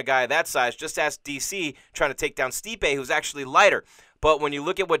take down a guy that size. Just ask DC trying to take down Stipe, who's actually lighter. But when you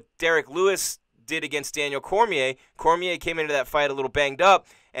look at what Derek Lewis did against Daniel Cormier, Cormier came into that fight a little banged up,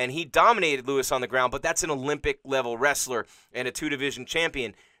 and he dominated Lewis on the ground, but that's an Olympic-level wrestler and a two-division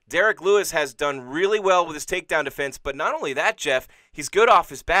champion. Derek Lewis has done really well with his takedown defense, but not only that, Jeff, he's good off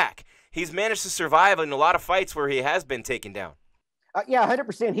his back. He's managed to survive in a lot of fights where he has been taken down. Yeah,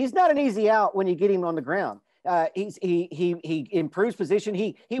 100%. He's not an easy out when you get him on the ground. He improves position.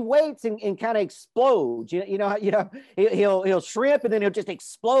 He waits and kind of explodes. He'll shrimp and then he'll just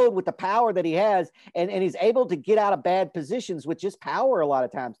explode with the power that he has, and he's able to get out of bad positions with just power a lot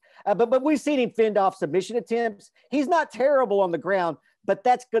of times. But we've seen him fend off submission attempts. He's not terrible on the ground, but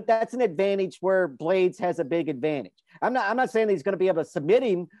that's good. That's an advantage where Blaydes has a big advantage. I'm not saying that he's going to be able to submit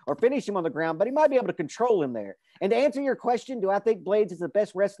him or finish him on the ground, but he might be able to control him there. And to answer your question, do I think Blaydes is the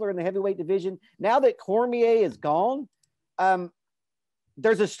best wrestler in the heavyweight division? Now that Cormier is gone,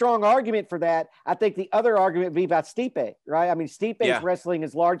 there's a strong argument for that. I think the other argument would be about Stipe, right? I mean, Stipe's wrestling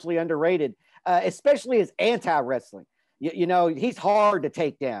is largely underrated, especially his anti-wrestling. You know, he's hard to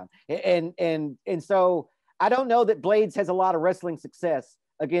take down. And so I don't know that Blaydes has a lot of wrestling success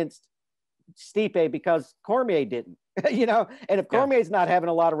against Stipe because Cormier didn't, you know, and if Cormier's not having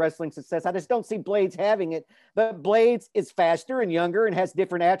a lot of wrestling success, I just don't see Blaydes having it. But Blaydes is faster and younger and has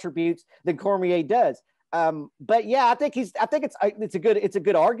different attributes than Cormier does. But yeah, I think it's a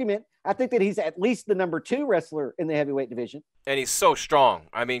good argument. I think that he's at least the number 2 wrestler in the heavyweight division. And he's so strong.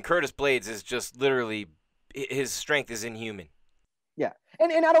 I mean, Curtis Blaydes is just literally, his strength is inhuman. Yeah.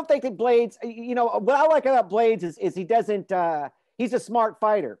 And I don't think that Blaydes, you know, what I like about Blaydes is he doesn't, he's a smart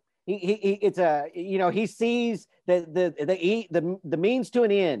fighter. He sees the means to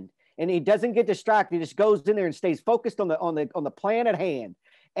an end, and he doesn't get distracted. He just goes in there and stays focused on the plan at hand.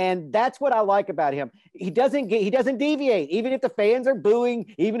 And that's what I like about him. He doesn't deviate. Even if the fans are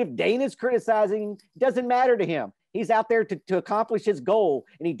booing, even if Dana's criticizing, it doesn't matter to him. He's out there to accomplish his goal,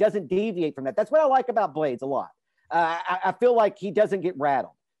 and he doesn't deviate from that. That's what I like about Blaydes a lot. I feel like he doesn't get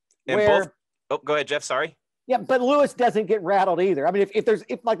rattled. Go ahead, Jeff. Sorry. Yeah, but Lewis doesn't get rattled either. I mean, if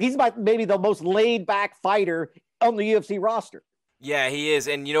he's maybe the most laid back fighter on the UFC roster. Yeah, he is.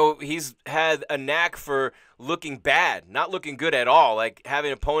 And, you know, he's had a knack for looking bad, not looking good at all, like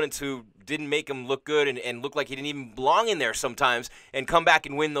having opponents who didn't make him look good and look like he didn't even belong in there sometimes and come back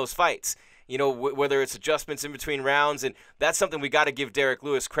and win those fights. You know, whether it's adjustments in between rounds, and that's something we got to give Derek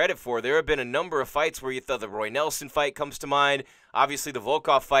Lewis credit for. There have been a number of fights where you thought the Roy Nelson fight comes to mind, obviously the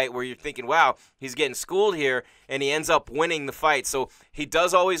Volkov fight where you're thinking, wow, he's getting schooled here, and he ends up winning the fight. So he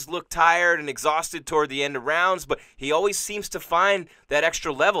does always look tired and exhausted toward the end of rounds, but he always seems to find that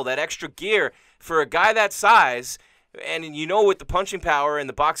extra level, that extra gear for a guy that size. And you know, with the punching power and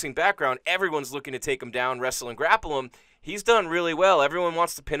the boxing background, everyone's looking to take him down, wrestle and grapple him. He's done really well. Everyone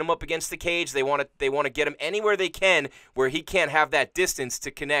wants to pin him up against the cage. They want to get him anywhere they can where he can't have that distance to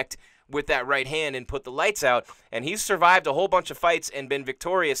connect with that right hand and put the lights out. And he's survived a whole bunch of fights and been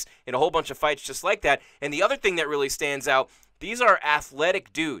victorious in a whole bunch of fights just like that. And the other thing that really stands out, these are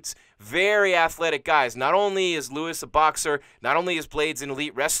athletic dudes, very athletic guys. Not only is Lewis a boxer, not only is Blaydes an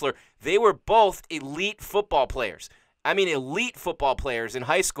elite wrestler, they were both elite football players. I mean, elite football players in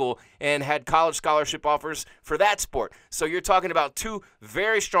high school and had college scholarship offers for that sport. So you're talking about two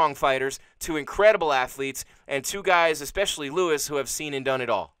very strong fighters, two incredible athletes, and two guys, especially Lewis, who have seen and done it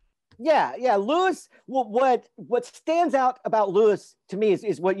all. Yeah. Lewis, what stands out about Lewis to me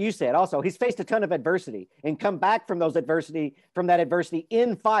is what you said. Also, he's faced a ton of adversity and come back from that adversity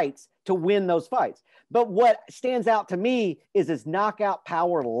in fights to win those fights. But what stands out to me is his knockout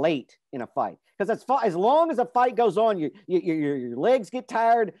power late in a fight. Because as long as a fight goes on, your legs get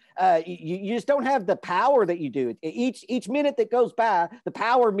tired. You just don't have the power that you do. Each minute that goes by, the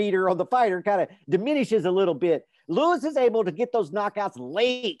power meter on the fighter kind of diminishes a little bit. Lewis is able to get those knockouts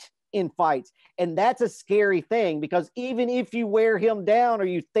late in fights. And that's a scary thing, because even if you wear him down or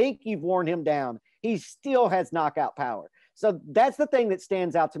you think you've worn him down, he still has knockout power. So that's the thing that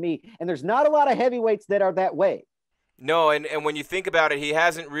stands out to me. And there's not a lot of heavyweights that are that way. No, and when you think about it, he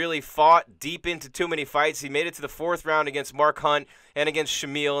hasn't really fought deep into too many fights. He made it to the 4th round against Mark Hunt and against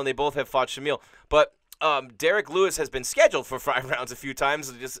Shamil, and they both have fought Shamil. But Derek Lewis has been scheduled for 5 rounds a few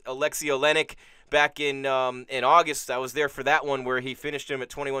times. Just Alexei Olenek back in August, I was there for that one where he finished him at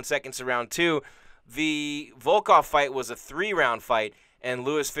 21 seconds of round 2. The Volkov fight was a 3-round fight, and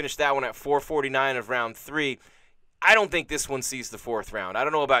Lewis finished that one at 4:49 of round 3. I don't think this one sees the 4th round. I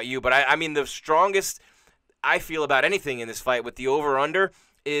don't know about you, but I mean, the strongest I feel about anything in this fight with the over-under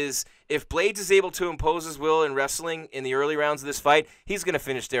is if Blaydes is able to impose his will in wrestling in the early rounds of this fight, he's going to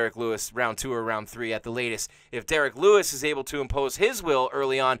finish Derek Lewis round 2 or round 3 at the latest. If Derek Lewis is able to impose his will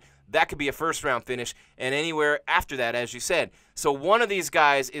early on, that could be a 1st-round finish, and anywhere after that, as you said. So one of these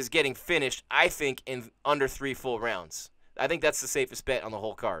guys is getting finished, I think, in under 3 full rounds. I think that's the safest bet on the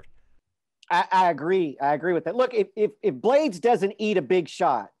whole card. I agree. I agree with that. Look, if Blaydes doesn't eat a big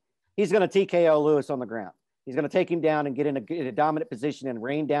shot, he's going to TKO Lewis on the ground. He's going to take him down and get in a dominant position and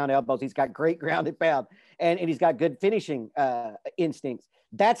rain down elbows. He's got great ground and pound, and he's got good finishing instincts.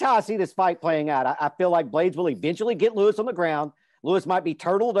 That's how I see this fight playing out. I feel like Blaydes will eventually get Lewis on the ground. Lewis might be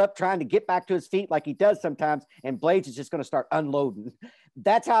turtled up trying to get back to his feet like he does sometimes, and Blaydes is just going to start unloading.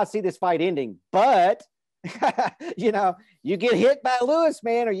 That's how I see this fight ending. But, you get hit by Lewis,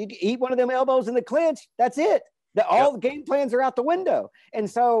 man, or you eat one of them elbows in the clinch, that's it. All the game plans are out the window. And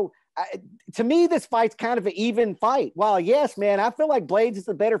so, to me, this fight's kind of an even fight. While, yes, man, I feel like Blaydes is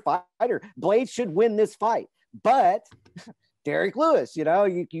the better fighter. Blaydes should win this fight. But Derek Lewis,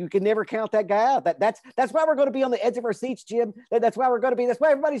 you can never count that guy out. That's why we're going to be on the edge of our seats, Jim. That's why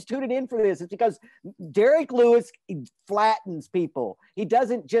everybody's tuning in for this. It's because Derek Lewis flattens people. He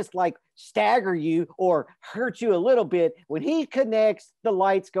doesn't just like stagger you or hurt you a little bit. When he connects, the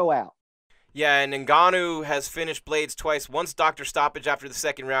lights go out. Yeah, and Ngannou has finished Blaydes twice. Once doctor stoppage after the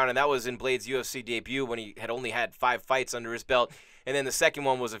 2nd round, and that was in Blaydes' UFC debut when he had only had 5 fights under his belt. And then the second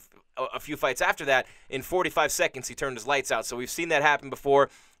one was a few fights after that. In 45 seconds, he turned his lights out. So we've seen that happen before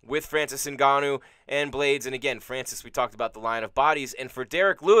with Francis Ngannou and Blaydes. And again, Francis, we talked about the line of bodies. And for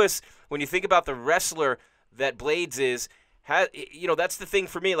Derek Lewis, when you think about the wrestler that Blaydes is, that's the thing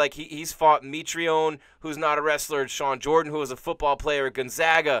for me. Like, he's fought Mitrione, who's not a wrestler, Sean Jordan, who was a football player,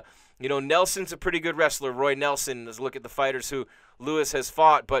 Gonzaga. Nelson's a pretty good wrestler. Roy Nelson, let's look at the fighters who Lewis has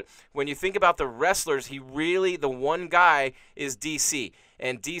fought. But when you think about the wrestlers, the one guy is DC.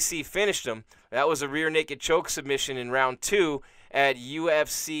 And DC finished him. That was a rear naked choke submission in round 2 at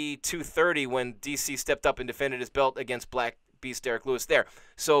UFC 230 when DC stepped up and defended his belt against Black Beast Derek Lewis there.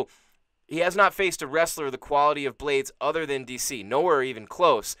 So he has not faced a wrestler of the quality of Blaydes other than DC. Nowhere even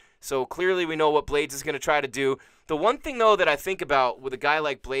close. So clearly we know what Blaydes is going to try to do. The one thing, though, that I think about with a guy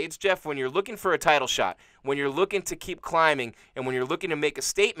like Blaydes, Jeff, when you're looking for a title shot, when you're looking to keep climbing, and when you're looking to make a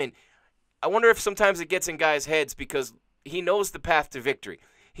statement, I wonder if sometimes it gets in guys' heads because he knows the path to victory.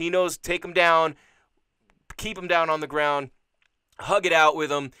 He knows take him down, keep him down on the ground, hug it out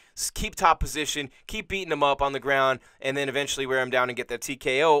with him, keep top position, keep beating him up on the ground, and then eventually wear him down and get that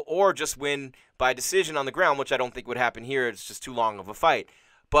TKO, or just win by decision on the ground, which I don't think would happen here. It's just too long of a fight.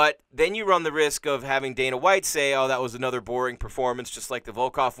 But then you run the risk of having Dana White say, oh, that was another boring performance, just like the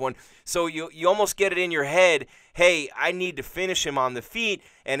Volkov one. So you almost get it in your head, hey, I need to finish him on the feet.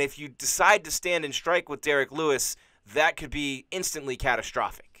 And if you decide to stand and strike with Derek Lewis, that could be instantly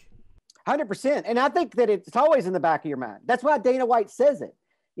catastrophic. 100%. And I think that it's always in the back of your mind. That's why Dana White says it.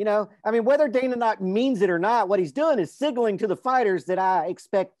 Whether Dana not means it or not, what he's doing is signaling to the fighters that I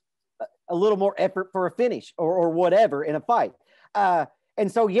expect a little more effort for a finish or whatever in a fight. And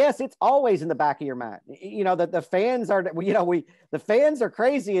so, yes, it's always in the back of your mind. The fans are, the fans are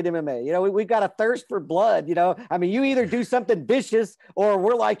crazy in MMA. You know, we've got a thirst for blood. You know, I mean, you either do something vicious or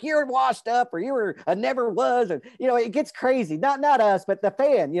we're like, you're washed up or you were a never was. And, you know, it gets crazy. Not us, but the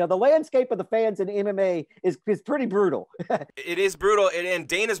fan. You know, the landscape of the fans in MMA is pretty brutal. It is brutal, and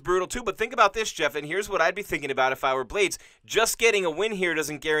Dana's brutal too. But think about this, Jeff, and here's what I'd be thinking about if I were Blaydes. Just getting a win here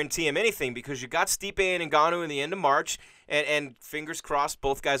doesn't guarantee him anything because you got Stipe and Ngannou in the end of March, and fingers crossed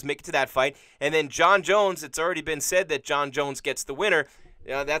both guys make it to that fight. And then John Jones, it's already been said that John Jones gets the winner.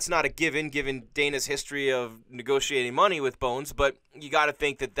 That's not a given Dana's history of negotiating money with Bones, but you got to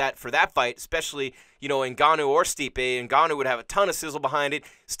think that for that fight, especially, you know, Ngannou or Stipe, Ngannou would have a ton of sizzle behind it.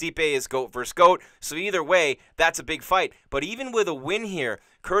 Stipe is GOAT versus GOAT, so either way, that's a big fight. But even with a win here,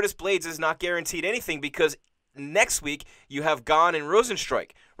 Curtis Blaydes is not guaranteed anything because next week you have Gane and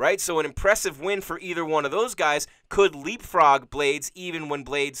Rosenstruik, right? So an impressive win for either one of those guys could leapfrog Blaydes even when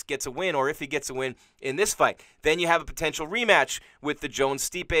Blaydes gets a win or if he gets a win in this fight. Then you have a potential rematch with the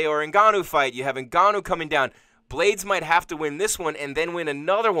Jones-Stipe or Ngannou fight. You have Ngannou coming down. Blaydes might have to win this one and then win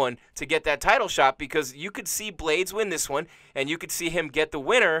another one to get that title shot because you could see Blaydes win this one and you could see him get the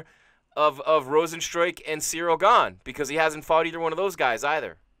winner of Rosenstruik and Cyril Gane because he hasn't fought either one of those guys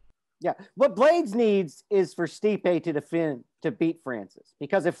either. Yeah, what Blaydes needs is for Stipe to beat Francis,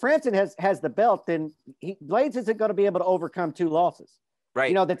 because if Francis has the belt, then Blaydes isn't going to be able to overcome 2 losses. Right.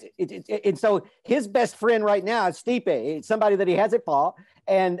 You know, and so his best friend right now is Stipe. It's somebody that he hasn't fought,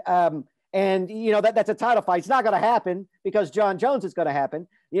 and you know that's a title fight. It's not going to happen because John Jones is going to happen.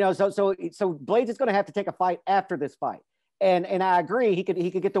 You know, so Blaydes is going to have to take a fight after this fight, and I agree he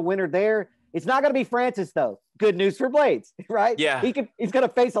could get the winner there. It's not going to be Francis, though. Good news for Blaydes, right? Yeah. He's going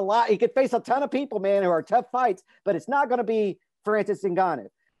to face a lot. He could face a ton of people, man, who are tough fights, but it's not going to be Francis Ngannou.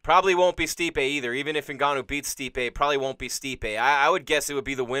 Probably won't be Stipe either. Even if Ngannou beats Stipe, it probably won't be Stipe. I would guess it would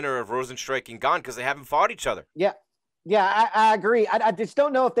be the winner of Rosenstruik and Gane because they haven't fought each other. Yeah. Yeah, I agree. I just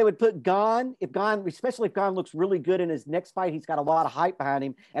don't know if they would put Gane, especially if Gane looks really good in his next fight. He's got a lot of hype behind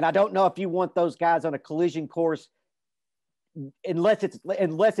him. And I don't know if you want those guys on a collision course unless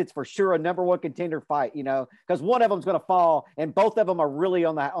it's for sure a number 1 contender fight, you know, because one of them's going to fall and both of them are really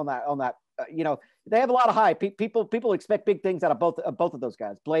on that you know, they have a lot of hype. People expect big things out of both of those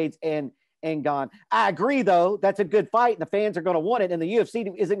guys, Blaydes and Gane. I agree, though, that's a good fight and the fans are going to want it, and the UFC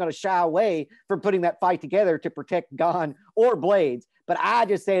isn't going to shy away from putting that fight together to protect Gane or Blaydes. But I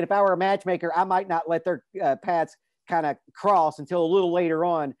just say if I were a matchmaker, I might not let their paths kind of cross until a little later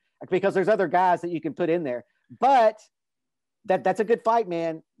on because there's other guys that you can put in there. But that's a good fight,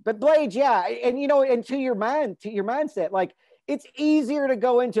 man. But Blaydes, yeah, and you know, and to your mindset, like it's easier to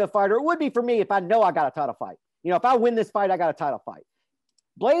go into a fight, or it would be for me if I know I got a title fight. You know, if I win this fight, I got a title fight.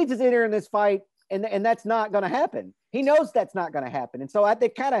 Blaydes is entering this fight, and that's not going to happen. He knows that's not going to happen. And so I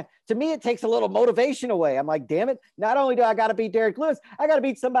think to me, it takes a little motivation away. I'm like, damn it. Not only do I got to beat Derek Lewis, I got to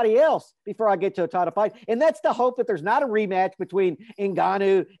beat somebody else before I get to a title fight. And that's the hope that there's not a rematch between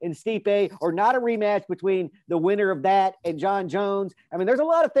Ngannou and Stipe, or not a rematch between the winner of that and John Jones. I mean, there's a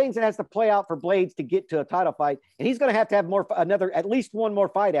lot of things that has to play out for Blaydes to get to a title fight. And he's going to have at least one more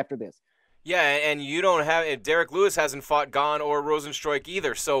fight after this. Yeah, and you don't have – Derek Lewis hasn't fought Gane or Rosenstruik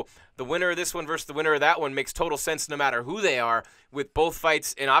either. So the winner of this one versus the winner of that one makes total sense no matter who they are with both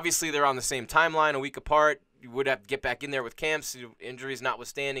fights. And obviously they're on the same timeline, a week apart. You would have to get back in there with camps, injuries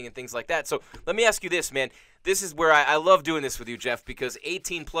notwithstanding, and things like that. So let me ask you this, man. This is where I love doing this with you, Jeff, because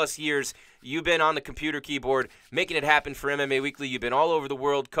 18-plus years you've been on the computer keyboard making it happen for MMA Weekly. You've been all over the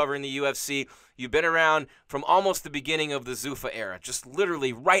world covering the UFC. You've been around from almost the beginning of the Zuffa era, just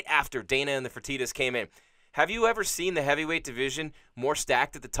literally right after Dana and the Fertittas came in. Have you ever seen the heavyweight division more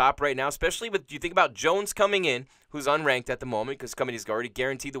stacked at the top right now, especially with, you think about Jones coming in, who's unranked at the moment because he's already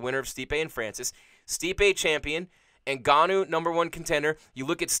guaranteed the winner of Stipe and Francis. Stipe champion, and Ngannou number 1 contender. You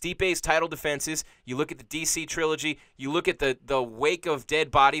look at Stipe's title defenses. You look at the DC trilogy. You look at the wake of dead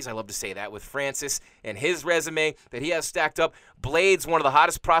bodies. I love to say that with Francis and his resume that he has stacked up. Blaydes, one of the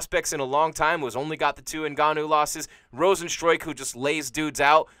hottest prospects in a long time, who's only got the 2 Ngannou losses. Rosenstruik, who just lays dudes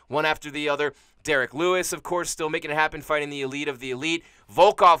out one after the other. Derek Lewis, of course, still making it happen, fighting the elite of the elite.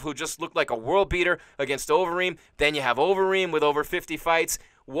 Volkov, who just looked like a world beater against Overeem. Then you have Overeem with over 50 fights.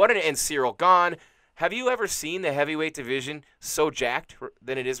 And Cyril Gane. Have you ever seen the heavyweight division so jacked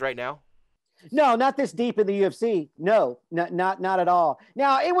than it is right now? No, not this deep in the UFC. No, not at all.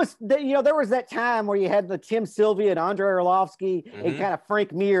 Now, it was, there was that time where you had the Tim Sylvia and Andrei Arlovsky and kind of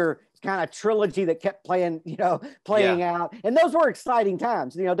Frank Mir kind of trilogy that kept playing out. And those were exciting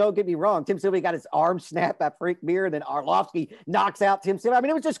times. Don't get me wrong. Tim Sylvia got his arm snapped by Frank Mir, and then Arlovsky knocks out Tim Sylvia. I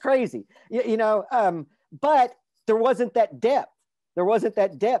mean, it was just crazy, but there wasn't that depth. There wasn't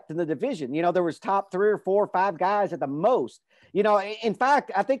that depth in the division. There was top 3 or 4 or 5 guys at the most. You know, in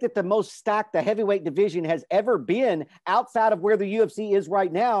fact, I think that the most stacked the heavyweight division has ever been outside of where the UFC is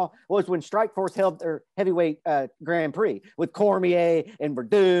right now was when Strikeforce held their heavyweight Grand Prix with Cormier and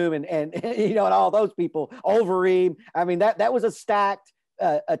Verdum and you know, and all those people, Overeem. I mean, that was a stacked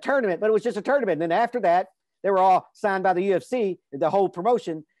a tournament, but it was just a tournament. And then after that, they were all signed by the UFC, the whole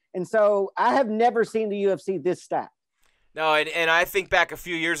promotion. And so I have never seen the UFC this stacked. No, and I think back a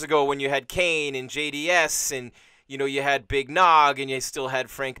few years ago when you had Cain and JDS and, you know, you had Big Nog and you still had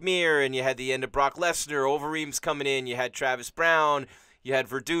Frank Mir and you had the end of Brock Lesnar, Overeem's coming in, you had Travis Brown, you had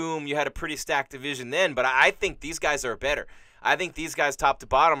Verdum, you had a pretty stacked division then, but I think these guys are better. I think these guys top to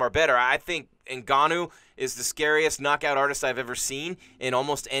bottom are better. I think Ngannou is the scariest knockout artist I've ever seen in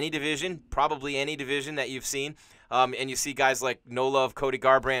almost any division, probably any division that you've seen. And you see guys like No Love, Cody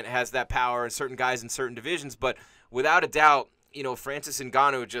Garbrandt has that power, and certain guys in certain divisions, but without a doubt, you know, Francis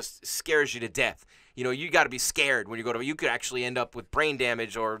Ngannou just scares you to death. You know, you got to be scared when you go to. You could actually end up with brain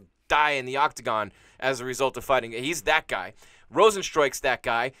damage or die in the octagon as a result of fighting. He's that guy. Rosenstruik's that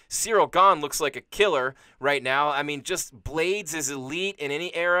guy. Cyril Gane looks like a killer right now. I mean, just Blaydes is elite in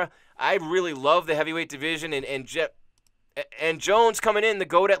any era. I really love the heavyweight division, and Jones coming in, the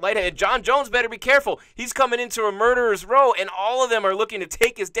GOAT at light heavyweight. John Jones better be careful. He's coming into a murderer's row, and all of them are looking to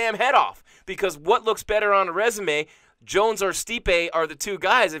take his damn head off. Because what looks better on a resume, Jones or Stipe are the two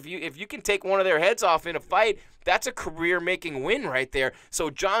guys. If you can take one of their heads off in a fight, that's a career-making win right there.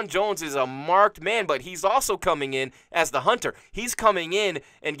 So John Jones is a marked man, but he's also coming in as the hunter. He's coming in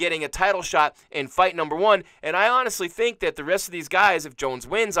and getting a title shot in fight number 1. And I honestly think that the rest of these guys, if Jones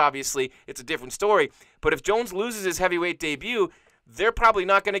wins, obviously, it's a different story. But if Jones loses his heavyweight debut, they're probably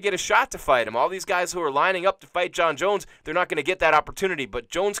not going to get a shot to fight him. All these guys who are lining up to fight John Jones, they're not going to get that opportunity. But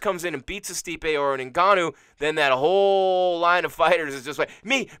Jones comes in and beats a Stipe or an Ngannou, then that whole line of fighters is just like,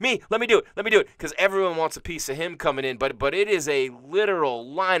 me, let me do it, because everyone wants a piece of him coming in. But it is a literal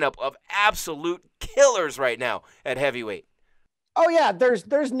lineup of absolute killers right now at heavyweight. Oh yeah, there's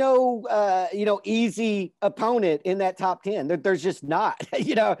no you know, easy opponent in that top 10. There's just not.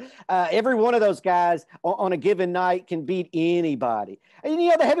 You know, every one of those guys on a given night can beat anybody. And you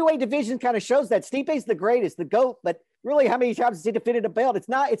know, the heavyweight division kind of shows that. Stipe's the greatest, the GOAT, but really, how many times has he defended a belt? It's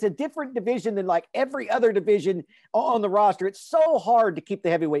not. It's a different division than like every other division on the roster. It's so hard to keep the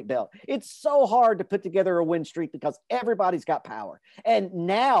heavyweight belt. It's so hard to put together a win streak because everybody's got power. And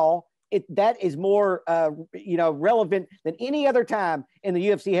now that is more, you know, relevant than any other time in the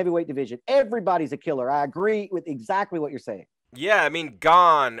UFC heavyweight division. Everybody's a killer. I agree with exactly what you're saying. Yeah, I mean,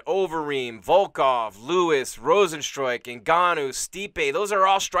 Gane, Overeem, Volkov, Lewis, Rosenstruik, Ngannou, Stipe, those are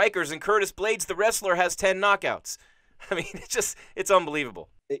all strikers, and Curtis Blaydes, the wrestler, has 10 knockouts. I mean, it's unbelievable.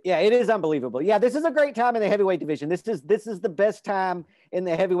 Yeah, it is unbelievable. Yeah, this is a great time in the heavyweight division. This is the best time in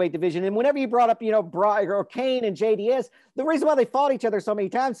the heavyweight division. And whenever you brought up, you know, Cain and JDS, the reason why they fought each other so many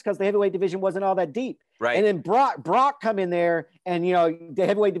times is because the heavyweight division wasn't all that deep. Right. And then Brock come in there, and you know, the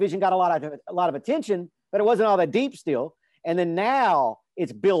heavyweight division got a lot of attention, but it wasn't all that deep still. And then now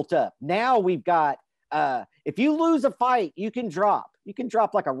it's built up. Now we've got if you lose a fight, you can drop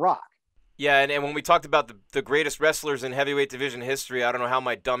like a rock. Yeah, and when we talked about the greatest wrestlers in heavyweight division history, I don't know how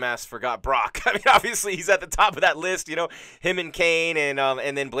my dumbass forgot Brock. I mean, obviously he's at the top of that list, you know, him and Cain and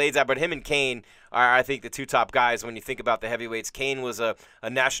then Blaydes, but him and Cain are, I think, the two top guys when you think about the heavyweights. Cain was a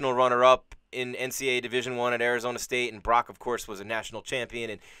national runner-up in NCAA Division I at Arizona State, and Brock, of course, was a national champion.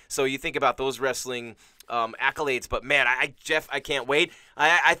 And so you think about those wrestling accolades, but man, Jeff, I can't wait.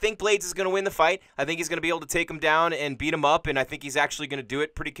 I think Blaydes is going to win the fight. I think he's going to be able to take him down and beat him up, and I think he's actually going to do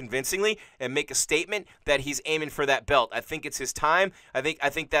it pretty convincingly and make a statement that he's aiming for that belt. I think it's his time. I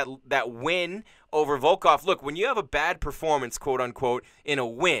think that win over Volkov. Look, when you have a bad performance, quote unquote, in a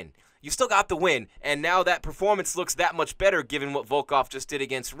win, you still got the win, and now that performance looks that much better given what Volkov just did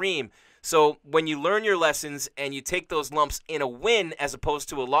against Reem. So when you learn your lessons and you take those lumps in a win as opposed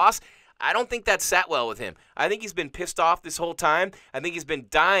to a loss, I don't think that sat well with him. I think he's been pissed off this whole time. I think he's been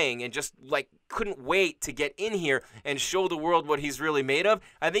dying and just like couldn't wait to get in here and show the world what he's really made of.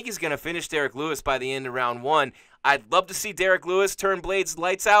 I think he's going to finish Derek Lewis by the end of round 1. I'd love to see Derek Lewis turn Blaydes'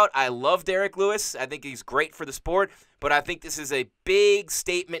 lights out. I love Derek Lewis. I think he's great for the sport, but I think this is a big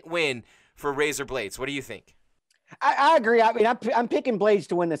statement win for Razor Blaydes. What do you think? I agree. I mean, I'm picking Blaydes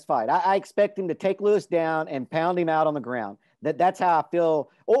to win this fight. I expect him to take Lewis down and pound him out on the ground. That's how I feel.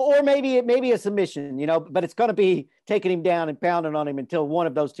 Or maybe a submission, but it's going to be taking him down and pounding on him until one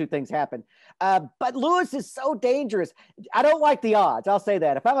of those two things happen. But Lewis is so dangerous. I don't like the odds. I'll say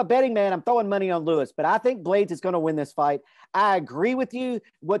that. If I'm a betting man, I'm throwing money on Lewis, but I think Blaydes is going to win this fight. I agree with you.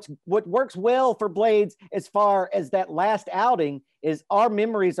 What works well for Blaydes as far as that last outing is our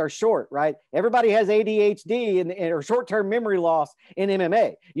memories are short, right? Everybody has ADHD or short-term memory loss in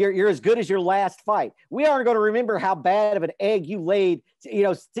MMA. You're as good as your last fight. We aren't going to remember how bad of an egg you laid,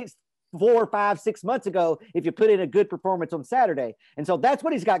 4, 5, 6 months ago if you put in a good performance on Saturday. And so that's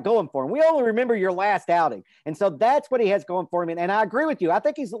what he's got going for him. We only remember your last outing. And so that's what he has going for him. And I agree with you. I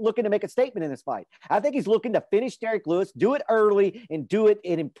think he's looking to make a statement in this fight. I think he's looking to finish Derek Lewis, do it early, and do it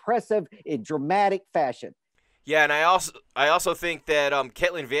in impressive, in dramatic fashion. Yeah, and I also think that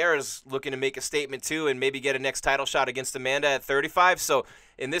Ketlin Vieira is looking to make a statement too and maybe get a next title shot against Amanda at 35. So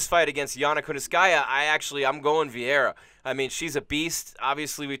in this fight against Yana Kunitskaya, I'm going Vieira. I mean, she's a beast.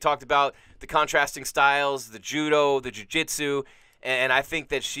 Obviously, we talked about the contrasting styles, the judo, the jiu-jitsu, and I think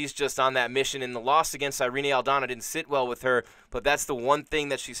that she's just on that mission. And the loss against Irene Aldana didn't sit well with her, but that's the one thing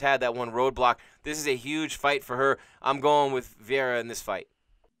that she's had, that one roadblock. This is a huge fight for her. I'm going with Vieira in this fight.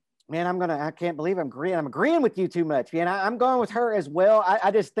 Man, I can't believe I'm agreeing with you too much, man. I'm going with her as well.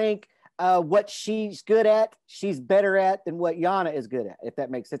 I just think what she's good at, she's better at than what Yana is good at, if that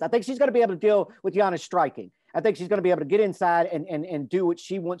makes sense. I think she's going to be able to deal with Yana's striking. I think she's going to be able to get inside and do what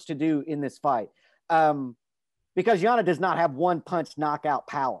she wants to do in this fight. Because Yana does not have one punch knockout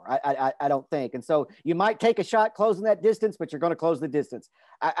power, I don't think. And so you might take a shot closing that distance, but you're going to close the distance.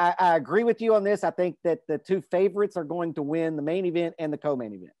 I agree with you on this. I think that the two favorites are going to win the main event and the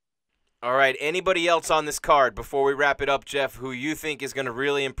co-main event. All right, anybody else on this card before we wrap it up, Jeff, who you think is going to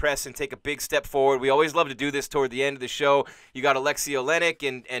really impress and take a big step forward? We always love to do this toward the end of the show. You got Alexei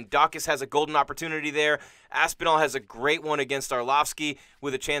Olenek, and Dawkins has a golden opportunity there. Aspinall has a great one against Arlovsky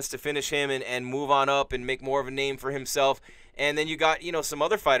with a chance to finish him and move on up and make more of a name for himself. And then you got, some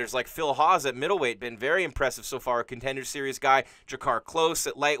other fighters like Phil Hawes at middleweight, been very impressive so far, a Contender Series guy. Jakar Close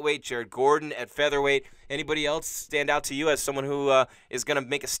at lightweight, Jared Gordon at featherweight. Anybody else stand out to you as someone who is going to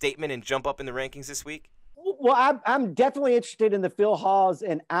make a statement and jump up in the rankings this week? Well, I'm definitely interested in the Phil Hawes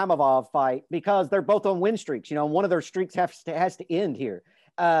and Imavov fight because they're both on win streaks. One of their streaks has to end here.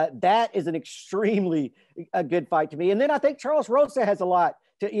 That is an extremely good fight to me. And then I think Charles Rosa has a lot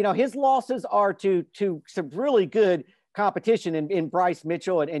to, his losses are to some really good competition in Bryce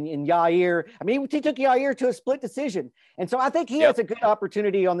Mitchell and Yair. I mean, he took Yair to a split decision. And so I think he has a good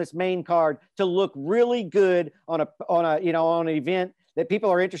opportunity on this main card to look really good on an event that people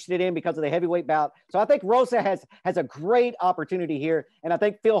are interested in because of the heavyweight bout. So I think Rosa has a great opportunity here. And I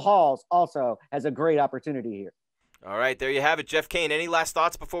think Phil Hawes also has a great opportunity here. All right, there you have it. Jeff Cain, any last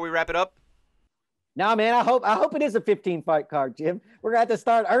thoughts before we wrap it up? No, man, I hope it is a 15-fight card, Jim. We're going to have to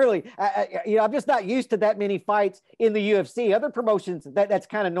start early. I'm just not used to that many fights in the UFC. Other promotions, that's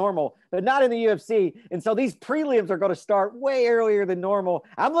kind of normal, but not in the UFC. And so these prelims are going to start way earlier than normal.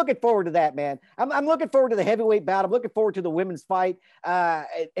 I'm looking forward to that, man. I'm looking forward to the heavyweight bout. I'm looking forward to the women's fight.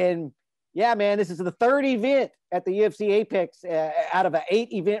 And yeah, man, this is the third event at the UFC Apex out of an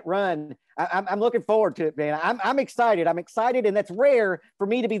 8-event run. I'm looking forward to it, man. I'm excited. I'm excited, and that's rare for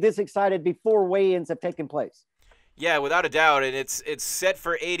me to be this excited before weigh-ins have taken place. Yeah, without a doubt, and it's set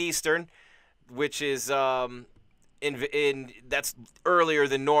for 8 Eastern, which is that's earlier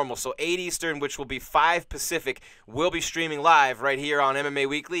than normal. So 8 Eastern, which will be 5 Pacific, will be streaming live right here on MMA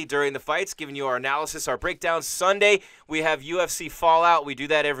Weekly during the fights, giving you our analysis, our breakdowns. Sunday, we have UFC Fallout. We do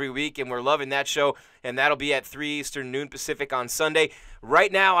that every week, and we're loving that show. And that'll be at 3 Eastern, noon Pacific on Sunday.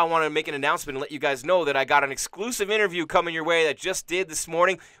 Right now, I want to make an announcement and let you guys know that I got an exclusive interview coming your way that just did this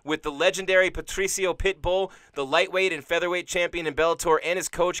morning with the legendary Patricio Pitbull, the lightweight and featherweight champion in Bellator, and his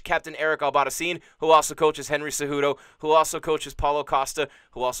coach, Captain Eric Albarracin, who also coaches Henry Cejudo, who also coaches Paulo Costa,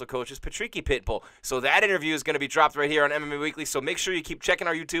 who also coaches Patricky Pitbull. So that interview is going to be dropped right here on MMA Weekly, so make sure you keep checking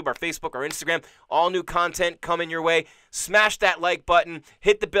our YouTube, our Facebook, our Instagram. All new content coming your way. Smash that like button.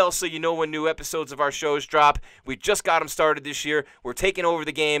 Hit the bell so you know when new episodes of our shows drop. We just got them started this year. We're taking over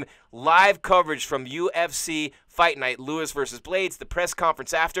the game. Live coverage from UFC Fight Night, Lewis versus Blaydes. The press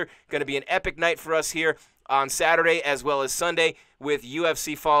conference after. Going to be an epic night for us here on Saturday as well as Sunday with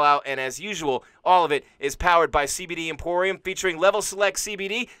UFC Fallout. And as usual, all of it is powered by CBD Emporium featuring Level Select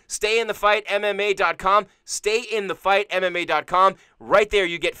CBD. Stay in the fight, MMA.com. Stay in the fight, MMA.com. Right there,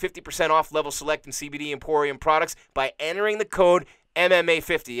 you get 50% off Level Select and CBD Emporium products by entering the code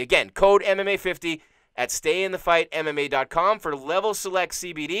MMA50. Again, code MMA50 at StayInTheFightMMA.com for Level Select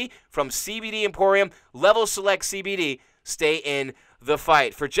CBD from CBD Emporium. Level Select CBD. Stay in the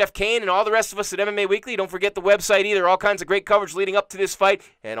fight. For Jeff Cain and all the rest of us at MMA Weekly, don't forget the website either. All kinds of great coverage leading up to this fight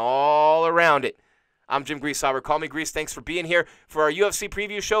and all around it. I'm Jim Grieshaber. Call me Gries. Thanks for being here for our UFC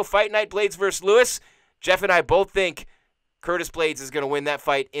preview show, Fight Night, Blaydes versus Lewis. Jeff and I both think Curtis Blaydes is going to win that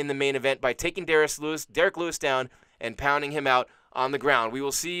fight in the main event by taking Derek Lewis down and pounding him out on the ground. We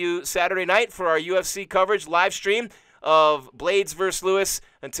will see you Saturday night for our UFC coverage live stream of Blaydes versus Lewis.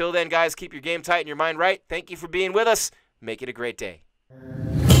 Until then, guys, keep your game tight and your mind right. Thank you for being with us. Make it a great day.